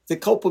think the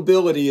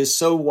culpability is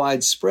so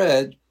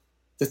widespread,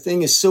 the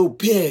thing is so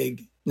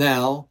big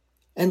now.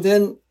 And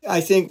then I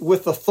think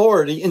with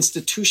authority,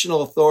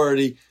 institutional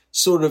authority,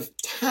 sort of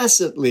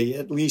tacitly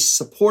at least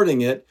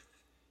supporting it,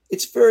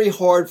 it's very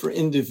hard for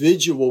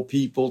individual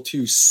people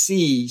to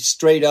see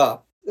straight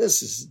up,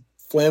 this is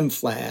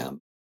flim-flam.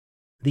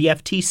 The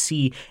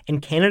FTC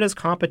and Canada's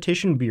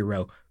Competition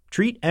Bureau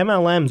treat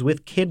MLMs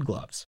with kid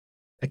gloves.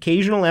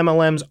 Occasional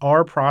MLMs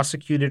are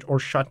prosecuted or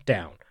shut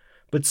down,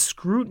 but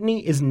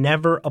scrutiny is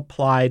never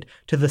applied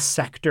to the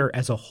sector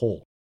as a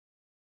whole.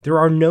 There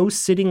are no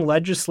sitting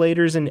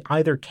legislators in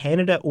either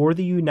Canada or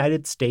the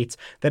United States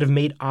that have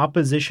made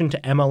opposition to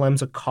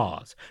MLMs a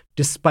cause,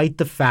 despite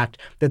the fact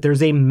that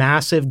there's a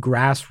massive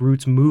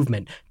grassroots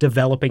movement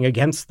developing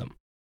against them.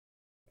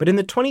 But in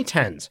the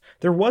 2010s,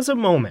 there was a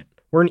moment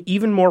where an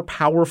even more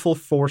powerful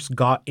force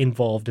got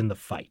involved in the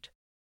fight: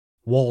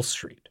 Wall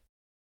Street.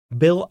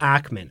 Bill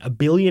Ackman, a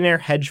billionaire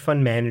hedge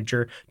fund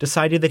manager,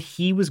 decided that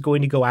he was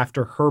going to go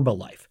after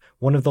Herbalife,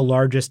 one of the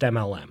largest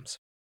MLMs.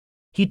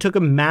 He took a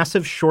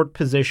massive short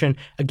position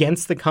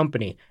against the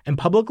company and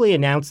publicly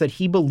announced that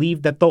he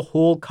believed that the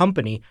whole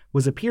company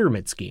was a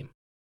pyramid scheme.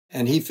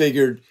 And he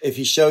figured if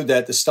he showed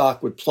that, the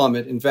stock would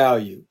plummet in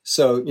value.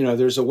 So,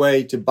 there's a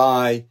way to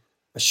buy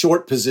a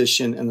short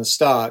position in the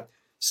stock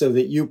so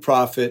that you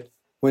profit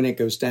when it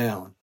goes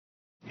down.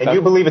 And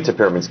you believe it's a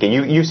pyramid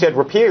scheme. You said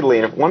repeatedly,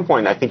 and at one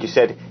point I think you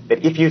said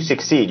that if you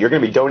succeed, you're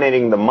going to be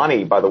donating the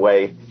money, by the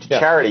way, to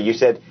charity.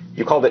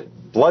 You called it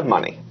blood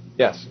money.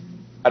 Yes.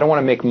 I don't want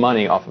to make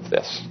money off of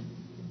this.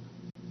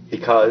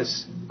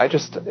 Because?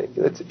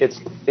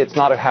 It's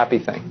not a happy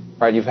thing,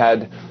 right? You've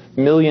had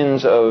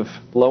millions of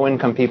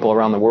low-income people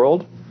around the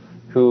world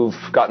who've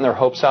gotten their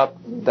hopes up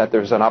that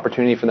there's an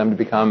opportunity for them to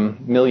become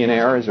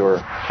millionaires or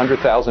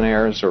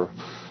 100,000aires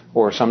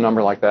or some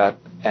number like that,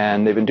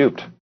 and they've been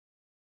duped.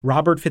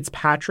 Robert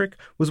Fitzpatrick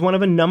was one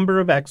of a number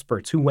of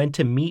experts who went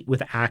to meet with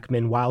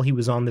Ackman while he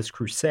was on this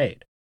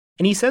crusade.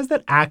 And he says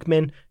that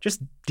Ackman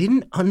just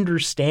didn't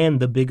understand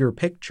the bigger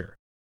picture.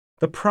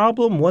 The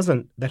problem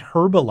wasn't that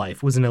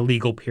Herbalife was an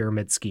illegal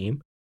pyramid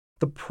scheme.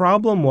 The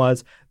problem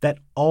was that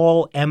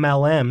all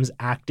MLMs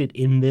acted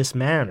in this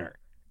manner,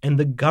 and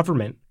the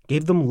government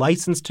gave them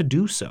license to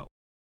do so.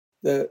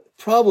 The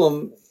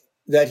problem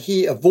that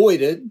he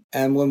avoided,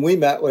 and when we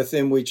met with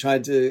him, we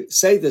tried to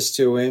say this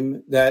to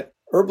him, that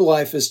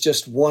Herbalife is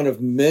just one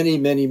of many,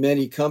 many,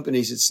 many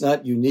companies. It's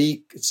not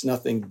unique. It's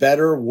nothing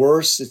better,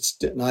 worse. It's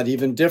not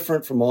even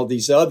different from all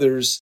these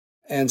others.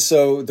 And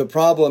so the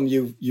problem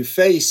you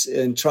face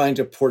in trying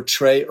to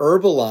portray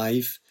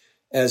Herbalife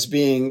as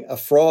being a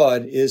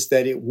fraud is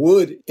that it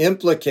would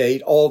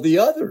implicate all the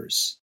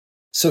others.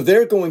 So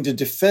they're going to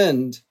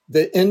defend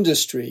the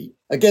industry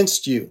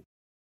against you.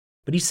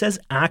 But he says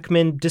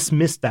Ackman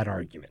dismissed that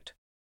argument.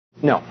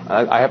 No,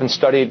 I haven't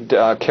studied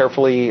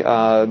carefully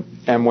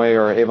Amway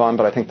or Avon,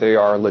 but I think they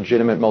are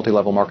legitimate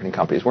multi-level marketing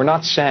companies. We're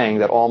not saying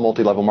that all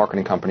multi-level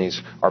marketing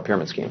companies are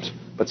pyramid schemes,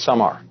 but some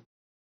are.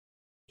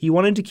 He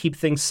wanted to keep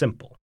things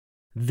simple.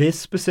 This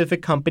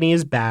specific company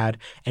is bad,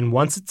 and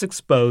once it's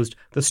exposed,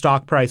 the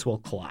stock price will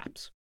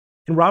collapse.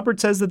 And Robert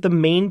says that the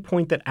main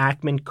point that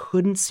Ackman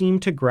couldn't seem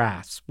to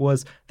grasp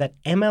was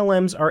that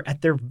MLMs are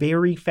at their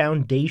very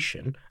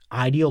foundation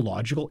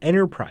ideological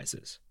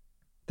enterprises,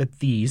 that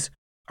these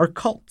are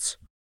cults,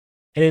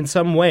 and in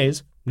some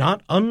ways,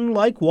 not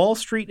unlike Wall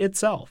Street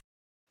itself.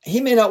 He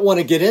may not want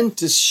to get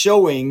into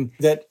showing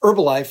that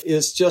Herbalife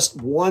is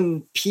just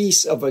one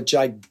piece of a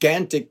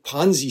gigantic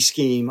Ponzi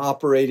scheme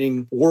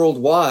operating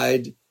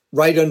worldwide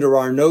right under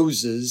our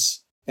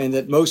noses, and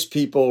that most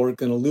people are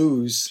going to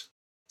lose.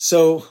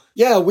 So,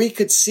 yeah, we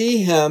could see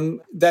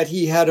him that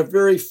he had a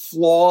very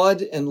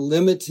flawed and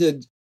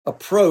limited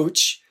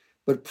approach,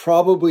 but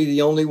probably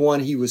the only one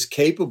he was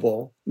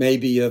capable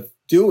maybe of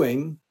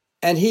doing.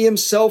 And he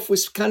himself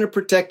was kind of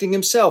protecting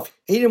himself.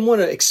 He didn't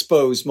want to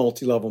expose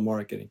multi-level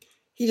marketing.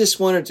 He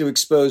just wanted to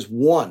expose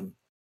one.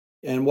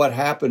 And what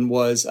happened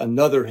was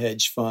another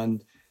hedge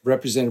fund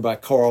represented by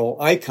Carl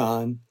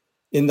Icahn,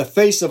 in the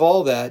face of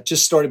all that,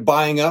 just started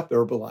buying up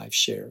Herbalife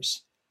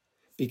shares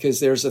because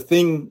there's a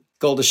thing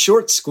called a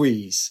short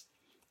squeeze.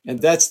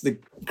 And that's the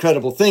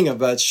incredible thing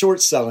about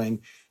short selling.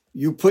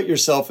 You put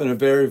yourself in a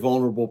very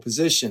vulnerable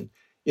position.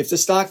 If the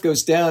stock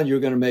goes down, you're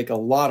going to make a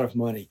lot of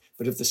money.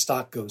 But if the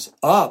stock goes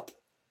up,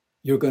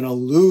 you're going to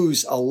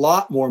lose a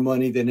lot more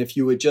money than if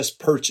you had just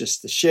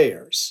purchased the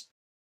shares.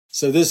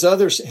 So this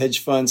other hedge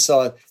fund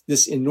saw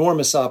this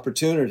enormous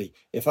opportunity.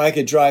 If I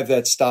could drive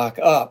that stock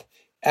up,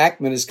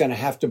 Ackman is going to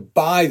have to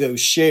buy those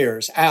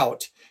shares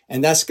out,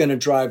 and that's going to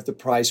drive the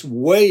price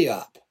way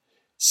up.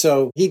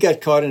 So he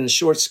got caught in a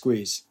short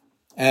squeeze,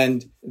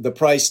 and the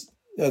price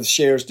of the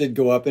shares did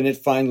go up, and it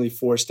finally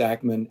forced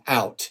Ackman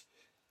out.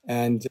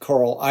 And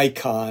Carl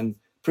Icahn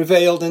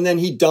prevailed, and then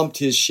he dumped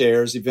his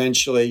shares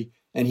eventually,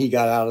 and he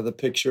got out of the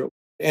picture.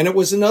 And it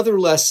was another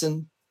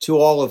lesson to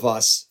all of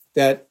us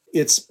that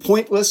it's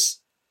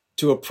pointless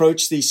to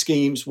approach these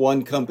schemes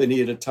one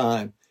company at a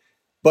time.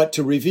 But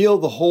to reveal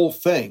the whole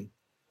thing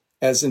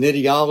as an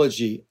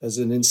ideology, as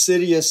an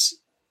insidious,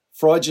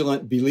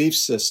 fraudulent belief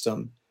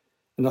system,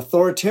 an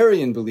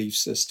authoritarian belief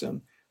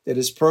system that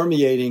is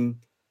permeating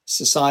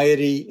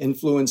society,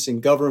 influencing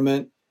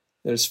government,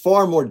 that is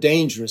far more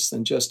dangerous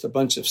than just a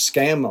bunch of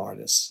scam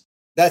artists.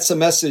 That's a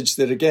message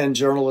that, again,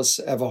 journalists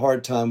have a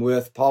hard time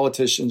with.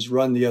 Politicians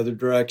run the other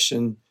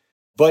direction.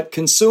 But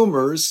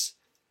consumers,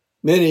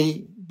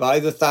 many, by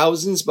the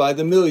thousands, by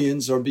the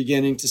millions, are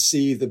beginning to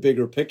see the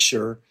bigger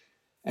picture.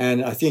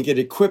 And I think it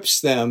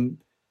equips them,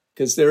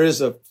 because there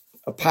is a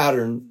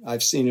pattern.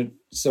 I've seen it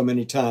so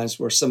many times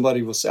where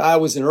somebody will say, I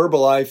was in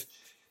Herbalife,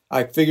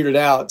 I figured it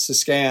out, it's a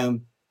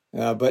scam,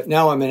 but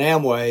now I'm in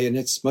Amway and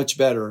it's much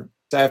better.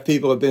 I have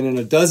people who have been in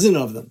a dozen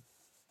of them,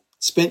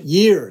 spent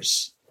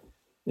years,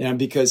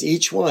 because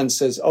each one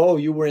says, oh,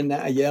 you were in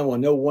that, yeah, well,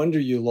 no wonder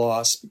you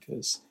lost,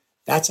 because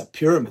that's a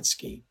pyramid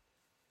scheme.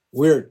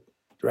 We're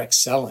direct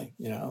selling,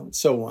 and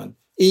so on.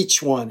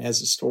 Each one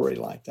has a story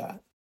like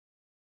that.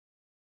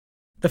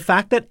 The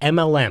fact that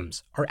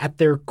MLMs are at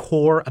their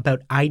core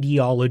about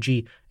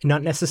ideology and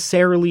not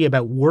necessarily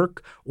about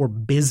work or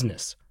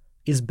business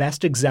is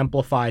best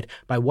exemplified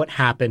by what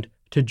happened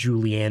to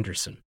Julie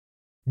Anderson.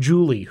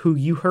 Julie, who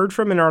you heard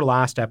from in our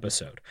last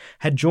episode,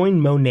 had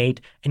joined Monate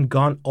and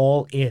gone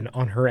all in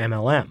on her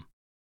MLM.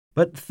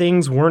 But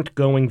things weren't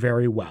going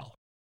very well,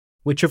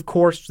 which of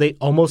course they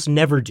almost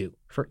never do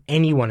for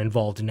anyone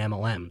involved in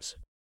MLMs.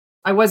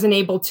 I wasn't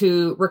able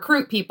to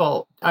recruit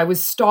people. I was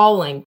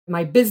stalling.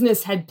 My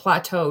business had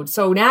plateaued.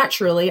 So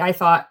naturally, I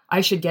thought I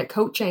should get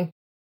coaching.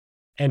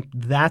 And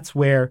that's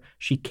where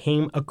she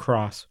came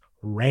across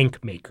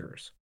Rank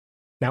Makers.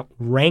 Now,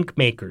 Rank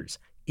Makers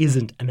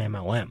isn't an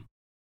MLM.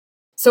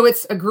 So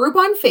it's a group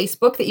on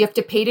Facebook that you have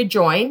to pay to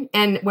join.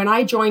 And when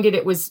I joined it,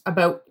 it was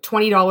about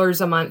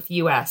 $20 a month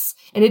US.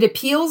 And it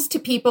appeals to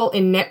people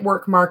in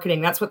network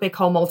marketing. That's what they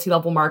call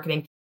multi-level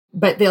marketing.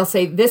 But they'll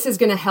say, this is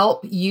going to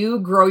help you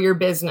grow your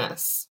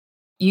business.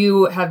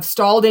 You have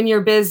stalled in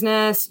your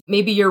business.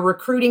 Maybe you're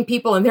recruiting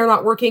people and they're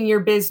not working your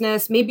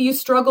business. Maybe you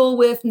struggle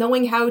with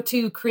knowing how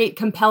to create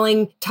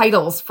compelling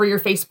titles for your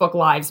Facebook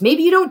Lives.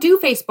 Maybe you don't do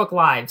Facebook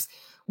Lives.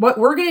 What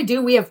we're going to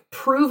do, we have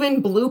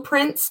proven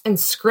blueprints and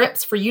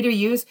scripts for you to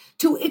use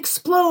to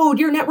explode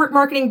your network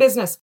marketing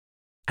business.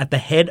 At the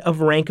head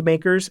of Rank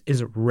Makers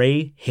is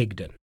Ray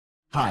Higdon.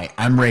 Hi,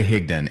 I'm Ray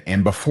Higdon,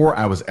 and before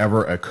I was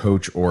ever a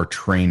coach or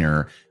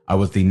trainer, I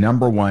was the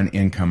 #1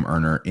 income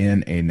earner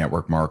in a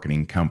network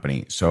marketing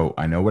company. So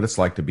I know what it's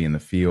like to be in the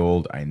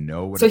field. I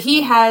know what. So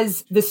he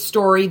has the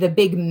story, the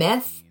big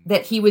myth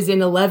that he was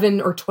in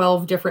 11 or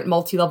 12 different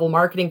multi-level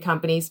marketing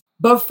companies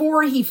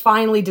before he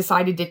finally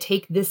decided to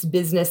take this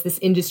business, this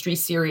industry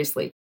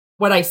seriously.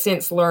 What I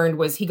since learned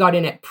was he got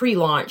in at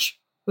pre-launch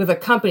with a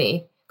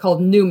company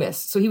called Numis.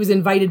 So he was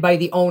invited by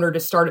the owner to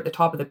start at the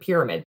top of the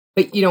pyramid.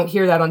 But you don't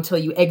hear that until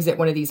you exit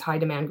one of these high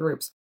demand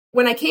groups.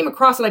 When I came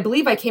across it, I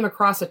believe I came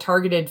across a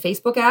targeted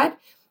Facebook ad,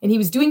 and he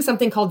was doing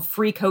something called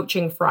Free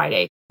Coaching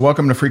Friday.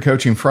 Welcome to Free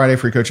Coaching Friday.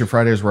 Free Coaching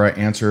Friday is where I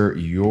answer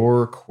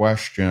your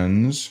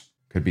questions.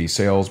 Could be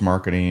sales,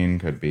 marketing,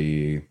 could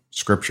be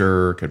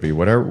scripture, could be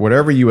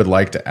whatever you would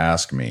like to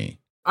ask me.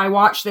 I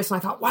watched this and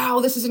I thought, wow,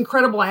 this is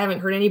incredible. I haven't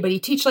heard anybody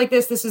teach like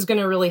this. This is going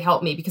to really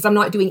help me because I'm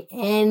not doing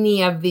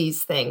any of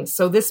these things.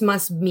 So this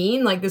must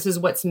mean like this is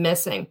what's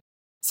missing.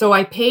 So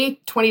I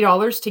pay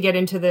 $20 to get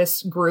into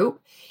this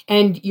group,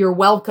 and you're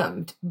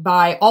welcomed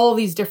by all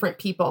these different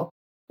people.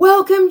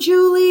 Welcome,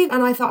 Julie.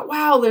 And I thought,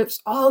 wow, there's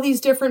all these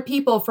different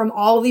people from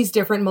all these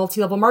different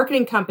multi-level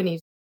marketing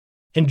companies.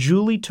 And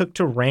Julie took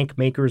to Rank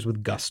Makers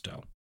with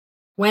gusto.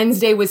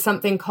 Wednesday was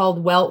something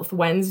called Wealth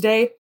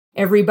Wednesday.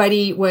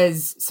 Everybody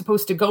was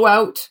supposed to go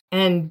out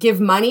and give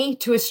money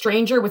to a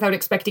stranger without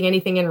expecting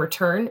anything in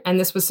return. And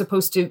this was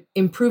supposed to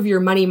improve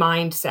your money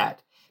mindset.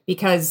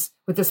 Because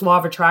with this law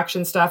of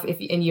attraction stuff,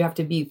 and you have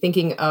to be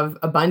thinking of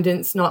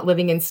abundance, not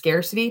living in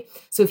scarcity.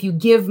 So if you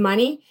give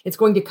money, it's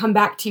going to come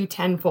back to you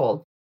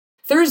tenfold.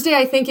 Thursday,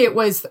 I think it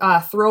was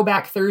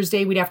Throwback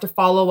Thursday. We'd have to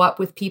follow up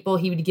with people.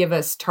 He would give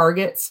us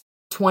targets,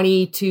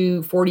 20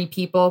 to 40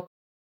 people.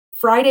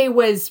 Friday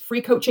was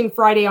Free Coaching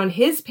Friday on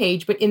his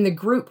page, but in the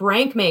group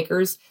Rank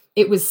Makers,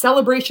 it was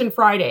Celebration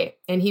Friday.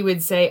 And he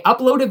would say,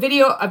 upload a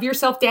video of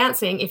yourself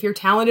dancing if you're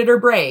talented or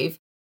brave.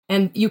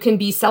 And you can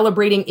be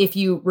celebrating if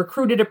you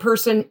recruited a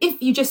person,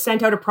 if you just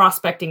sent out a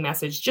prospecting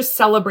message, just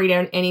celebrate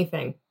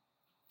anything.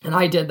 And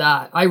I did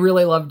that. I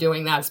really love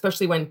doing that,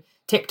 especially when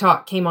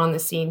TikTok came on the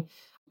scene.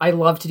 I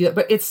love to do it,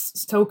 but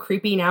it's so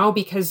creepy now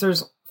because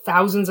there's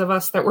thousands of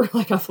us that were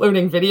like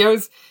uploading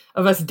videos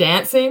of us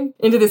dancing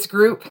into this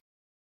group.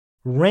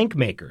 Rank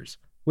Makers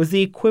was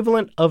the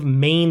equivalent of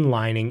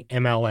mainlining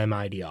MLM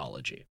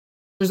ideology.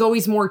 There's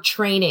always more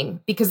training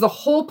because the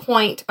whole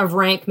point of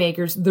Rank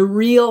Makers, the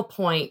real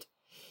point,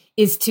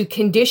 is to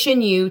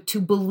condition you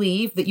to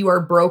believe that you are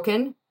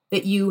broken,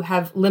 that you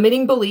have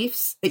limiting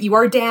beliefs, that you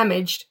are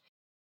damaged.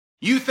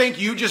 You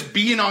think you just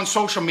being on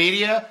social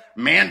media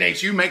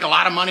mandates you make a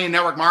lot of money in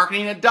network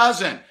marketing? It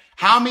doesn't.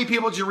 How many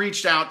people did you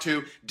reach out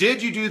to?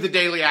 Did you do the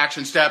daily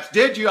action steps?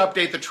 Did you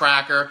update the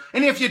tracker?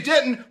 And if you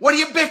didn't, what are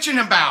you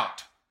bitching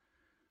about?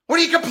 What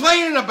are you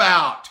complaining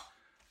about?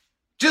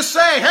 Just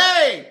say,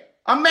 hey,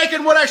 I'm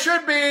making what I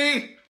should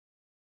be.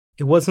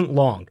 It wasn't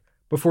long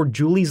before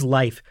Julie's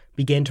life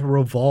began to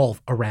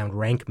revolve around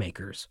rank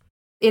makers.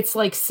 It's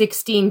like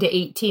 16 to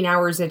 18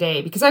 hours a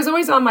day because I was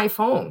always on my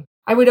phone.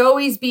 I would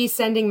always be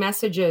sending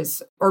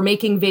messages or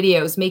making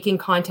videos, making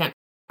content.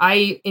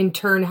 I, in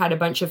turn, had a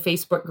bunch of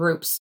Facebook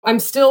groups. I'm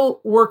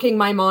still working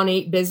my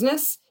Monate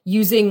business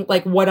using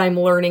like what I'm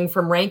learning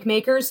from rank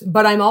makers,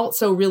 but I'm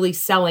also really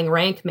selling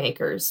rank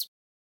makers.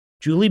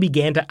 Julie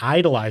began to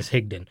idolize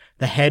Higdon,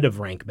 the head of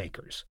rank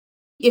makers.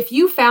 If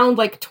you found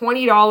like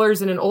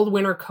 $20 in an old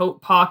winter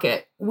coat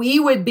pocket, we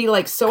would be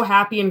like so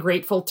happy and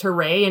grateful to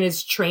Ray and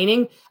his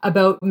training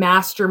about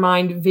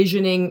mastermind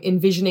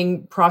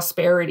envisioning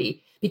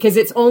prosperity. Because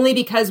it's only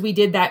because we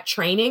did that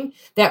training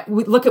that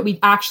we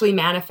actually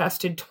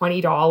manifested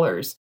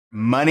 $20.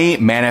 Money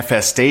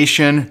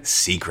manifestation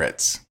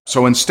secrets.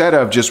 So instead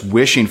of just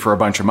wishing for a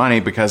bunch of money,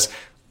 because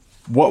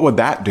what would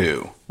that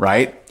do,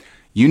 right?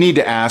 You need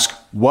to ask,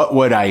 what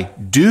would I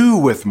do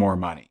with more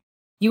money?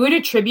 You would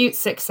attribute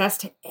success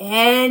to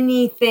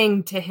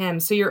anything to him.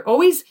 So you're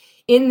always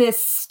in this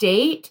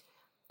state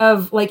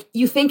of like,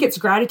 you think it's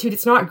gratitude.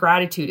 It's not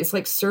gratitude. It's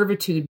like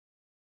servitude.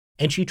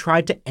 And she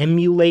tried to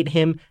emulate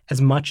him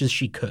as much as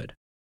she could.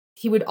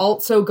 He would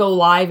also go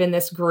live in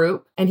this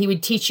group and he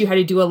would teach you how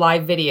to do a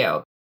live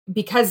video.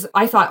 Because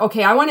I thought,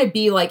 okay, I want to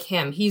be like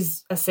him.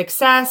 He's a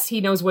success.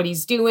 He knows what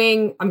he's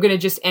doing. I'm going to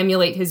just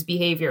emulate his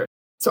behavior.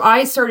 So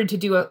I started to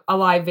do a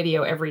live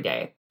video every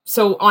day.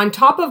 So on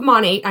top of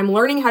Monate, I'm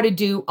learning how to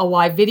do a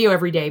live video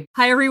every day.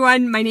 Hi,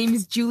 everyone. My name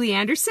is Julie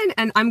Anderson,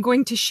 and I'm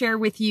going to share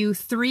with you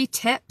 3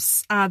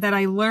 tips that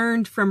I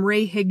learned from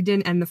Ray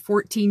Higdon and the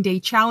 14-day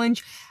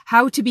challenge,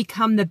 how to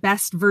become the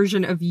best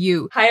version of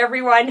you. Hi,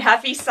 everyone.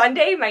 Happy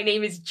Sunday. My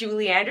name is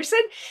Julie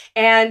Anderson,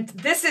 and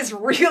this is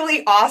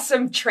really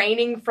awesome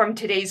training from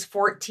today's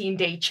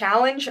 14-day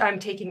challenge. I'm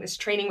taking this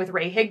training with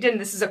Ray Higdon.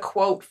 This is a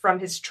quote from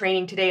his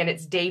training today, and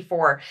it's day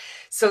 4.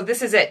 So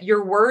this is it.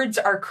 Your words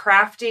are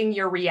crafting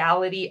your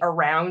reality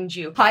around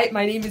you. Hi,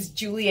 my name is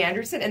Julie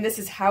Anderson, and this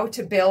is how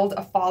to build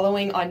a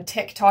following on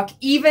TikTok,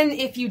 even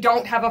if you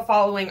don't have a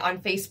following on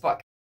Facebook.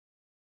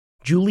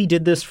 Julie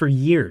did this for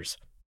years,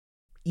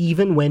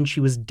 even when she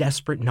was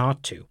desperate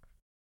not to.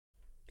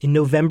 In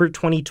November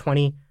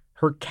 2020,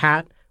 her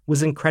cat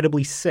was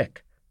incredibly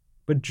sick,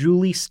 but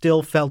Julie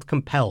still felt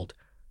compelled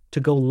to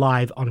go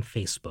live on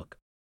Facebook.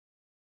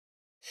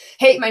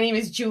 Hey, my name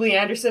is Julie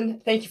Anderson.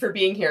 Thank you for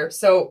being here.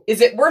 So is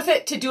it worth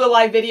it to do a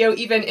live video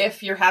even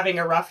if you're having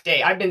a rough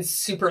day? I've been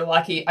super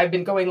lucky. I've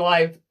been going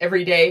live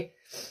every day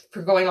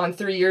for going on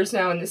 3 years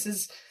now, and this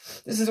is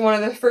one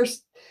of the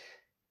first,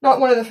 it's not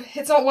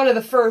one of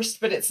the first,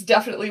 but it's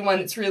definitely one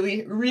that's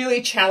really,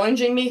 really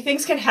challenging me.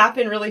 Things can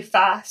happen really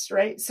fast,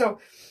 right?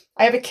 So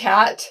I have a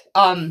cat,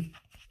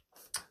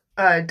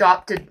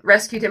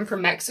 rescued him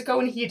from Mexico,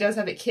 and he does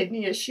have a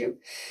kidney issue.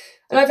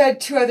 And I've had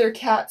 2 other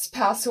cats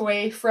pass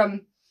away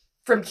from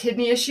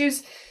kidney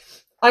issues.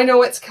 I know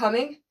what's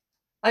coming.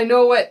 I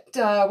know what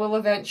will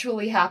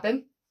eventually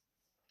happen.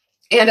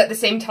 And at the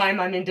same time,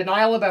 I'm in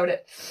denial about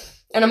it.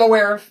 And I'm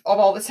aware of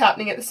all this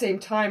happening at the same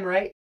time,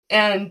 right?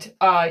 And,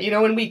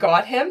 when we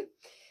got him,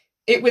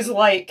 it was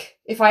like,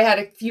 if I had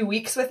a few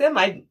weeks with him,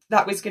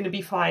 that was going to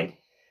be fine.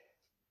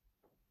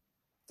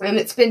 And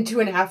it's been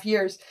 2.5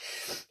 years.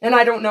 And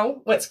I don't know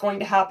what's going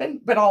to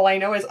happen, but all I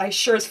know is I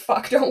sure as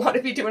fuck don't want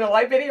to be doing a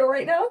live video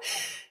right now.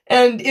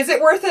 And is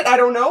it worth it? I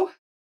don't know.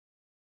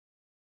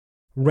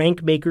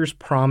 Rank makers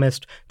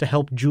promised to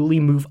help Julie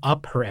move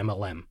up her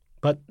MLM,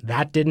 but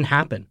that didn't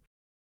happen.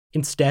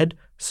 Instead,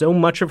 so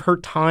much of her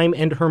time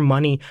and her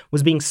money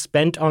was being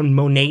spent on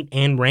Monate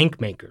and rank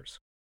makers.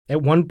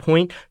 At one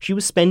point, she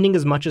was spending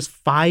as much as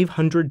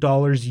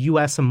 $500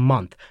 US a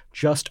month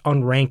just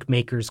on rank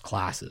makers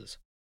classes.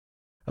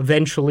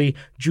 Eventually,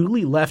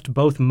 Julie left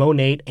both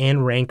Monate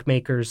and rank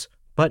makers,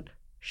 but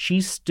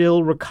she's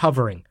still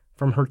recovering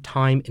from her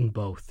time in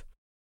both.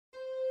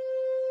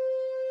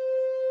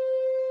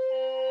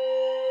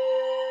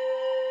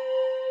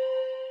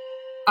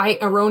 I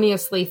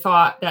erroneously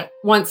thought that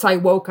once I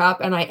woke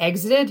up and I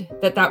exited,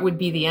 that would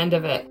be the end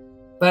of it.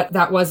 But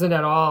that wasn't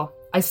at all.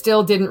 I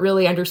still didn't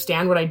really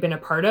understand what I'd been a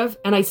part of.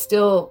 And I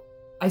still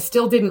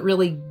didn't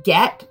really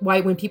get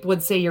why when people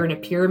would say you're in a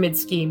pyramid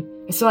scheme,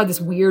 I still had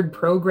this weird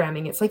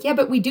programming. It's like, yeah,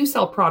 but we do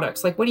sell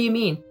products. Like, what do you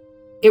mean?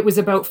 It was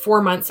about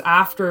 4 months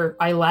after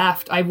I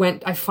left. I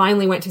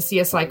finally went to see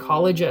a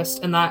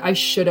psychologist, and I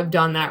should have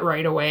done that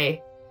right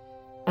away.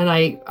 And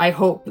I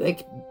hope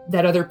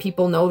that other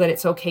people know that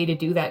it's okay to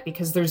do that,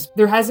 because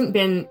there hasn't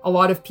been a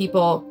lot of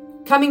people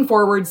coming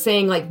forward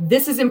saying like,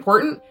 this is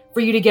important for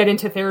you to get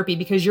into therapy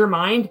because your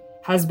mind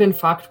has been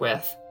fucked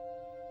with.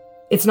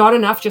 It's not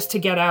enough just to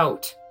get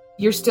out.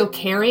 You're still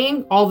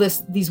carrying all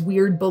these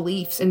weird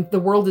beliefs, and the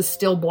world is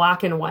still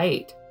black and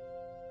white.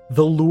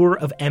 The lure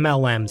of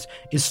MLMs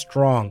is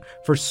strong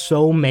for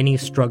so many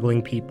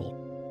struggling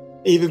people.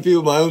 Even people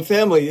in my own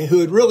family who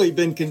had really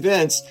been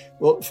convinced,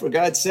 well, for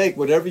God's sake,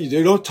 whatever you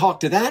do, don't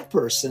talk to that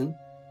person.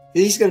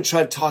 He's going to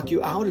try to talk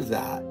you out of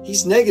that.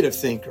 He's a negative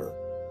thinker.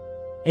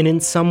 And in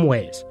some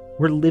ways,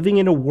 we're living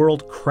in a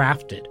world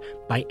crafted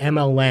by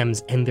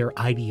MLMs and their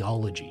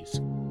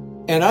ideologies.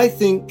 And I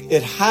think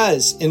it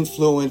has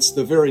influenced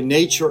the very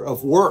nature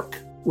of work,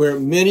 where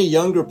many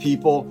younger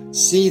people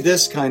see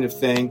this kind of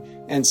thing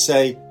and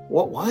say,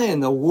 well, why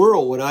in the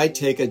world would I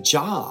take a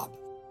job?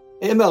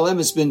 MLM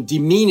has been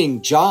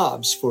demeaning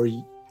jobs for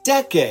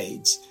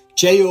decades.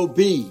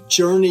 JOB,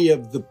 Journey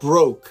of the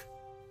Broke,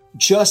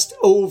 just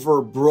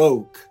over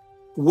broke,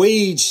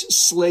 wage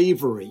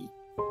slavery.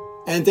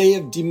 And they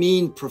have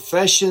demeaned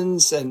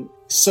professions and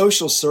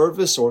social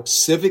service or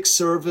civic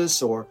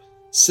service or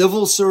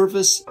civil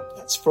service.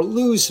 That's for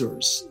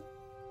losers,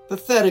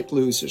 pathetic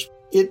losers.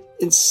 It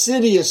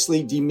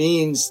insidiously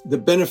demeans the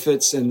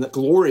benefits and the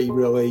glory,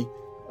 really,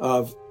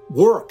 of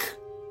work,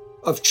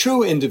 of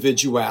true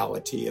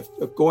individuality,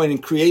 of going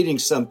and creating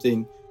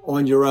something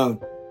on your own.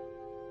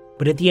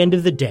 But at the end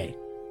of the day,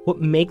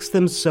 what makes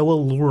them so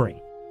alluring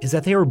is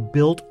that they are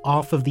built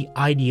off of the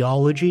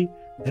ideology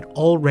that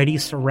already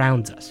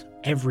surrounds us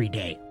every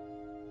day.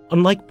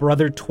 Unlike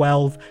Brother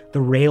 12, the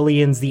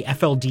Raelians, the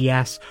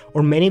FLDS,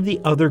 or many of the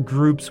other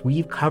groups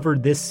we've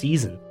covered this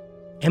season,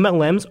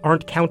 MLMs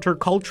aren't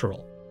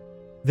countercultural.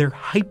 They're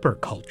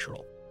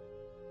hypercultural.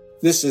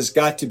 This has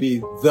got to be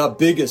the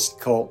biggest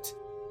cult.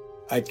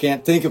 I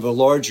can't think of a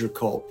larger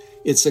cult.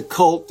 It's a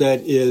cult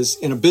that is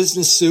in a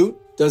business suit,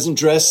 doesn't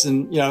dress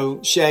in,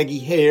 shaggy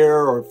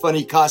hair or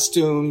funny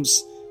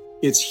costumes.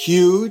 It's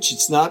huge.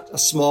 It's not a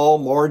small,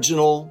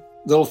 marginal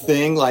little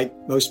thing like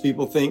most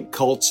people think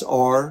cults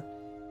are.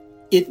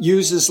 It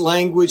uses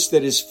language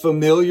that is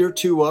familiar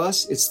to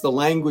us. It's the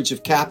language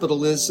of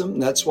capitalism.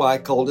 That's why I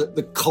called it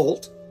the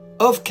cult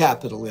of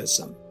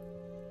capitalism.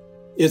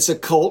 It's a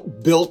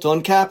cult built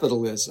on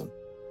capitalism.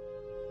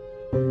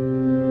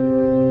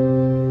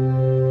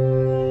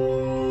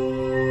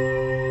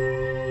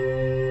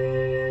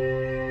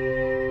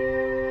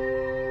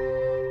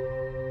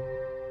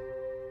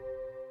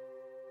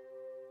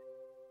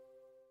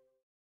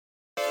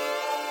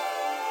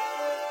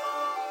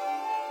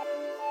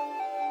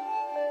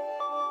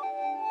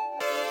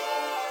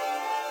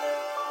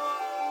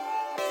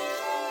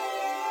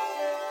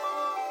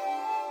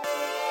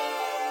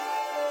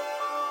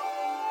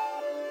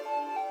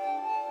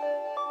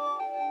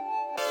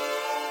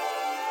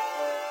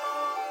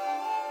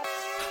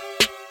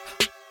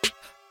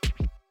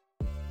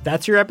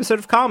 That's your episode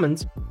of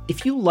Commons.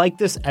 If you like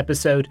this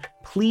episode,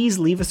 please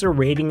leave us a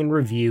rating and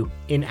review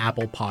in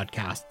Apple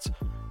Podcasts.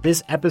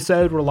 This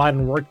episode relied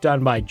on work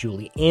done by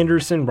Julie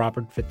Anderson,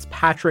 Robert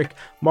Fitzpatrick,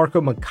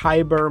 Marco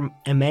McKyber,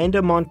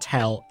 Amanda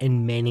Montel,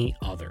 and many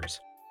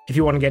others. If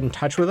you want to get in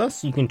touch with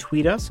us, you can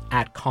tweet us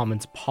at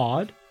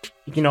CommonsPod.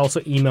 You can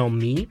also email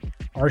me,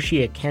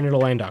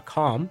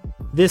 archie@canadaland.com.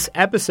 This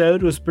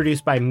episode was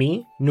produced by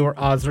me, Noor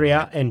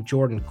Azria, and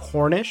Jordan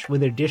Cornish,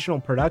 with additional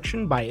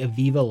production by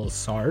Aviva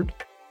Lessard.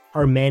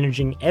 Our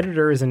managing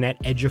editor is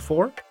Annette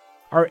Ejiofor.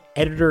 Our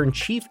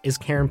editor-in-chief is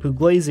Karen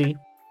Puglisi.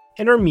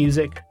 And our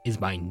music is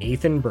by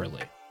Nathan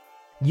Burley.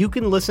 You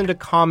can listen to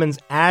Commons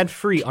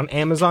ad-free on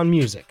Amazon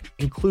Music,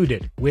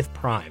 included with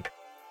Prime.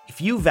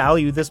 If you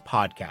value this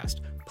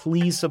podcast,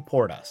 please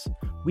support us.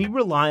 We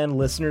rely on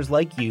listeners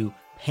like you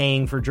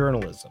paying for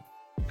journalism.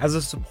 As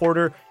a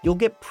supporter, you'll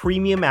get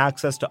premium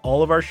access to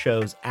all of our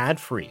shows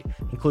ad-free,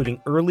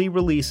 including early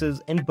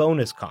releases and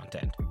bonus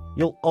content.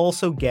 You'll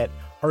also get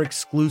our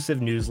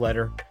exclusive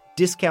newsletter,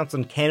 discounts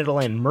on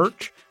Canadaland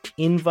merch,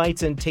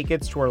 invites and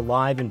tickets to our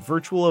live and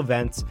virtual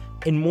events,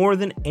 and more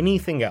than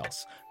anything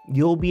else,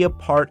 you'll be a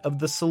part of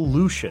the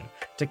solution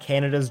to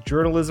Canada's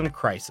journalism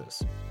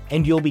crisis.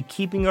 And you'll be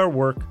keeping our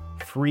work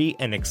free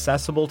and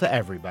accessible to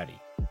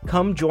everybody.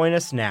 Come join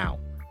us now.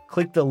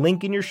 Click the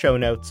link in your show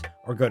notes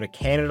or go to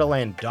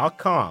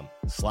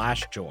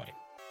canadaland.com/join.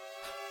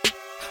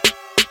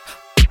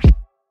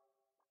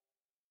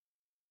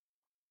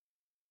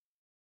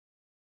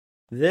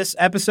 This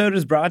episode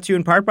is brought to you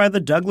in part by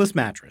the Douglas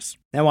Mattress.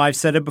 Now, I've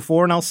said it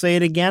before and I'll say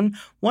it again.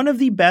 One of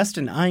the best,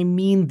 and I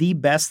mean the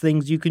best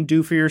things you can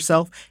do for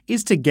yourself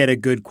is to get a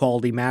good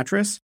quality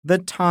mattress. The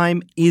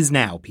time is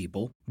now,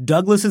 people.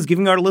 Douglas is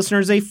giving our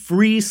listeners a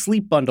free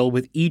sleep bundle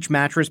with each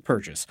mattress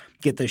purchase.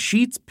 Get the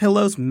sheets,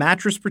 pillows,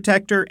 mattress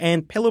protector,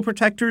 and pillow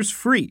protectors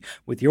free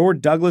with your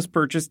Douglas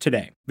purchase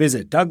today.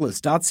 Visit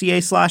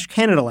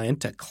douglas.ca/Canadaland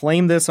to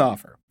claim this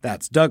offer.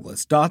 That's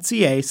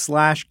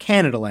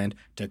douglas.ca/Canadaland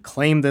to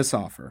claim this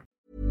offer.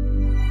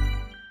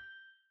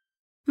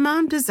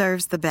 Mom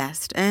deserves the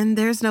best, and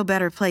there's no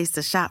better place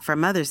to shop for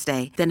Mother's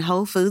Day than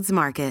Whole Foods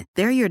Market.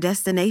 They're your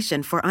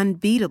destination for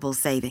unbeatable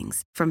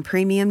savings, from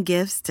premium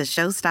gifts to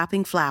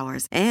show-stopping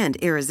flowers and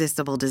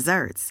irresistible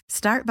desserts.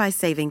 Start by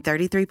saving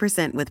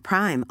 33% with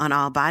Prime on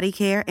all body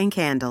care and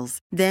candles.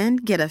 Then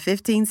get a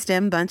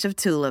 15-stem bunch of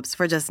tulips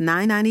for just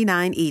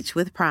 $9.99 each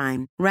with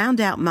Prime. Round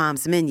out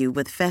Mom's menu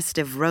with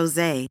festive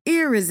rosé,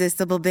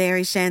 irresistible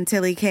berry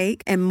chantilly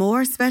cake, and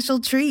more special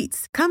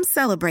treats. Come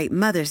celebrate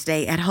Mother's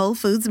Day at Whole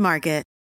Foods Market.